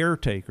are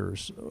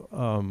caretakers.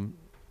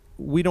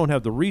 We don't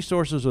have the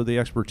resources or the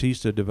expertise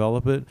to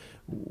develop it.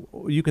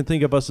 You can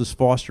think of us as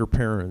foster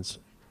parents,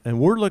 and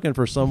we're looking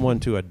for someone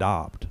to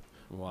adopt.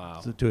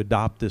 Wow. To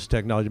adopt this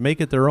technology,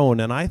 make it their own,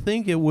 and I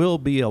think it will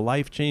be a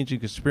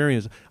life-changing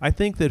experience. I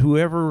think that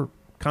whoever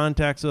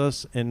contacts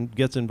us and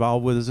gets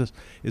involved with us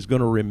is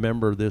going to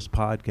remember this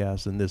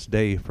podcast and this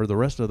day for the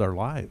rest of their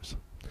lives.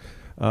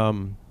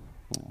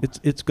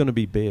 It's going to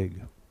be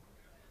big.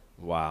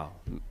 Wow.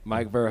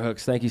 Mike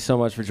Verhooks, thank you so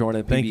much for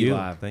joining Thank PB you.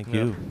 Live. Thank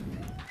you.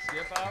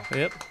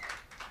 Yep.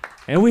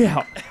 And we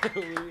out.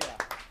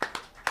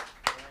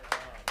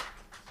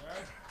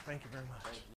 Thank you very much.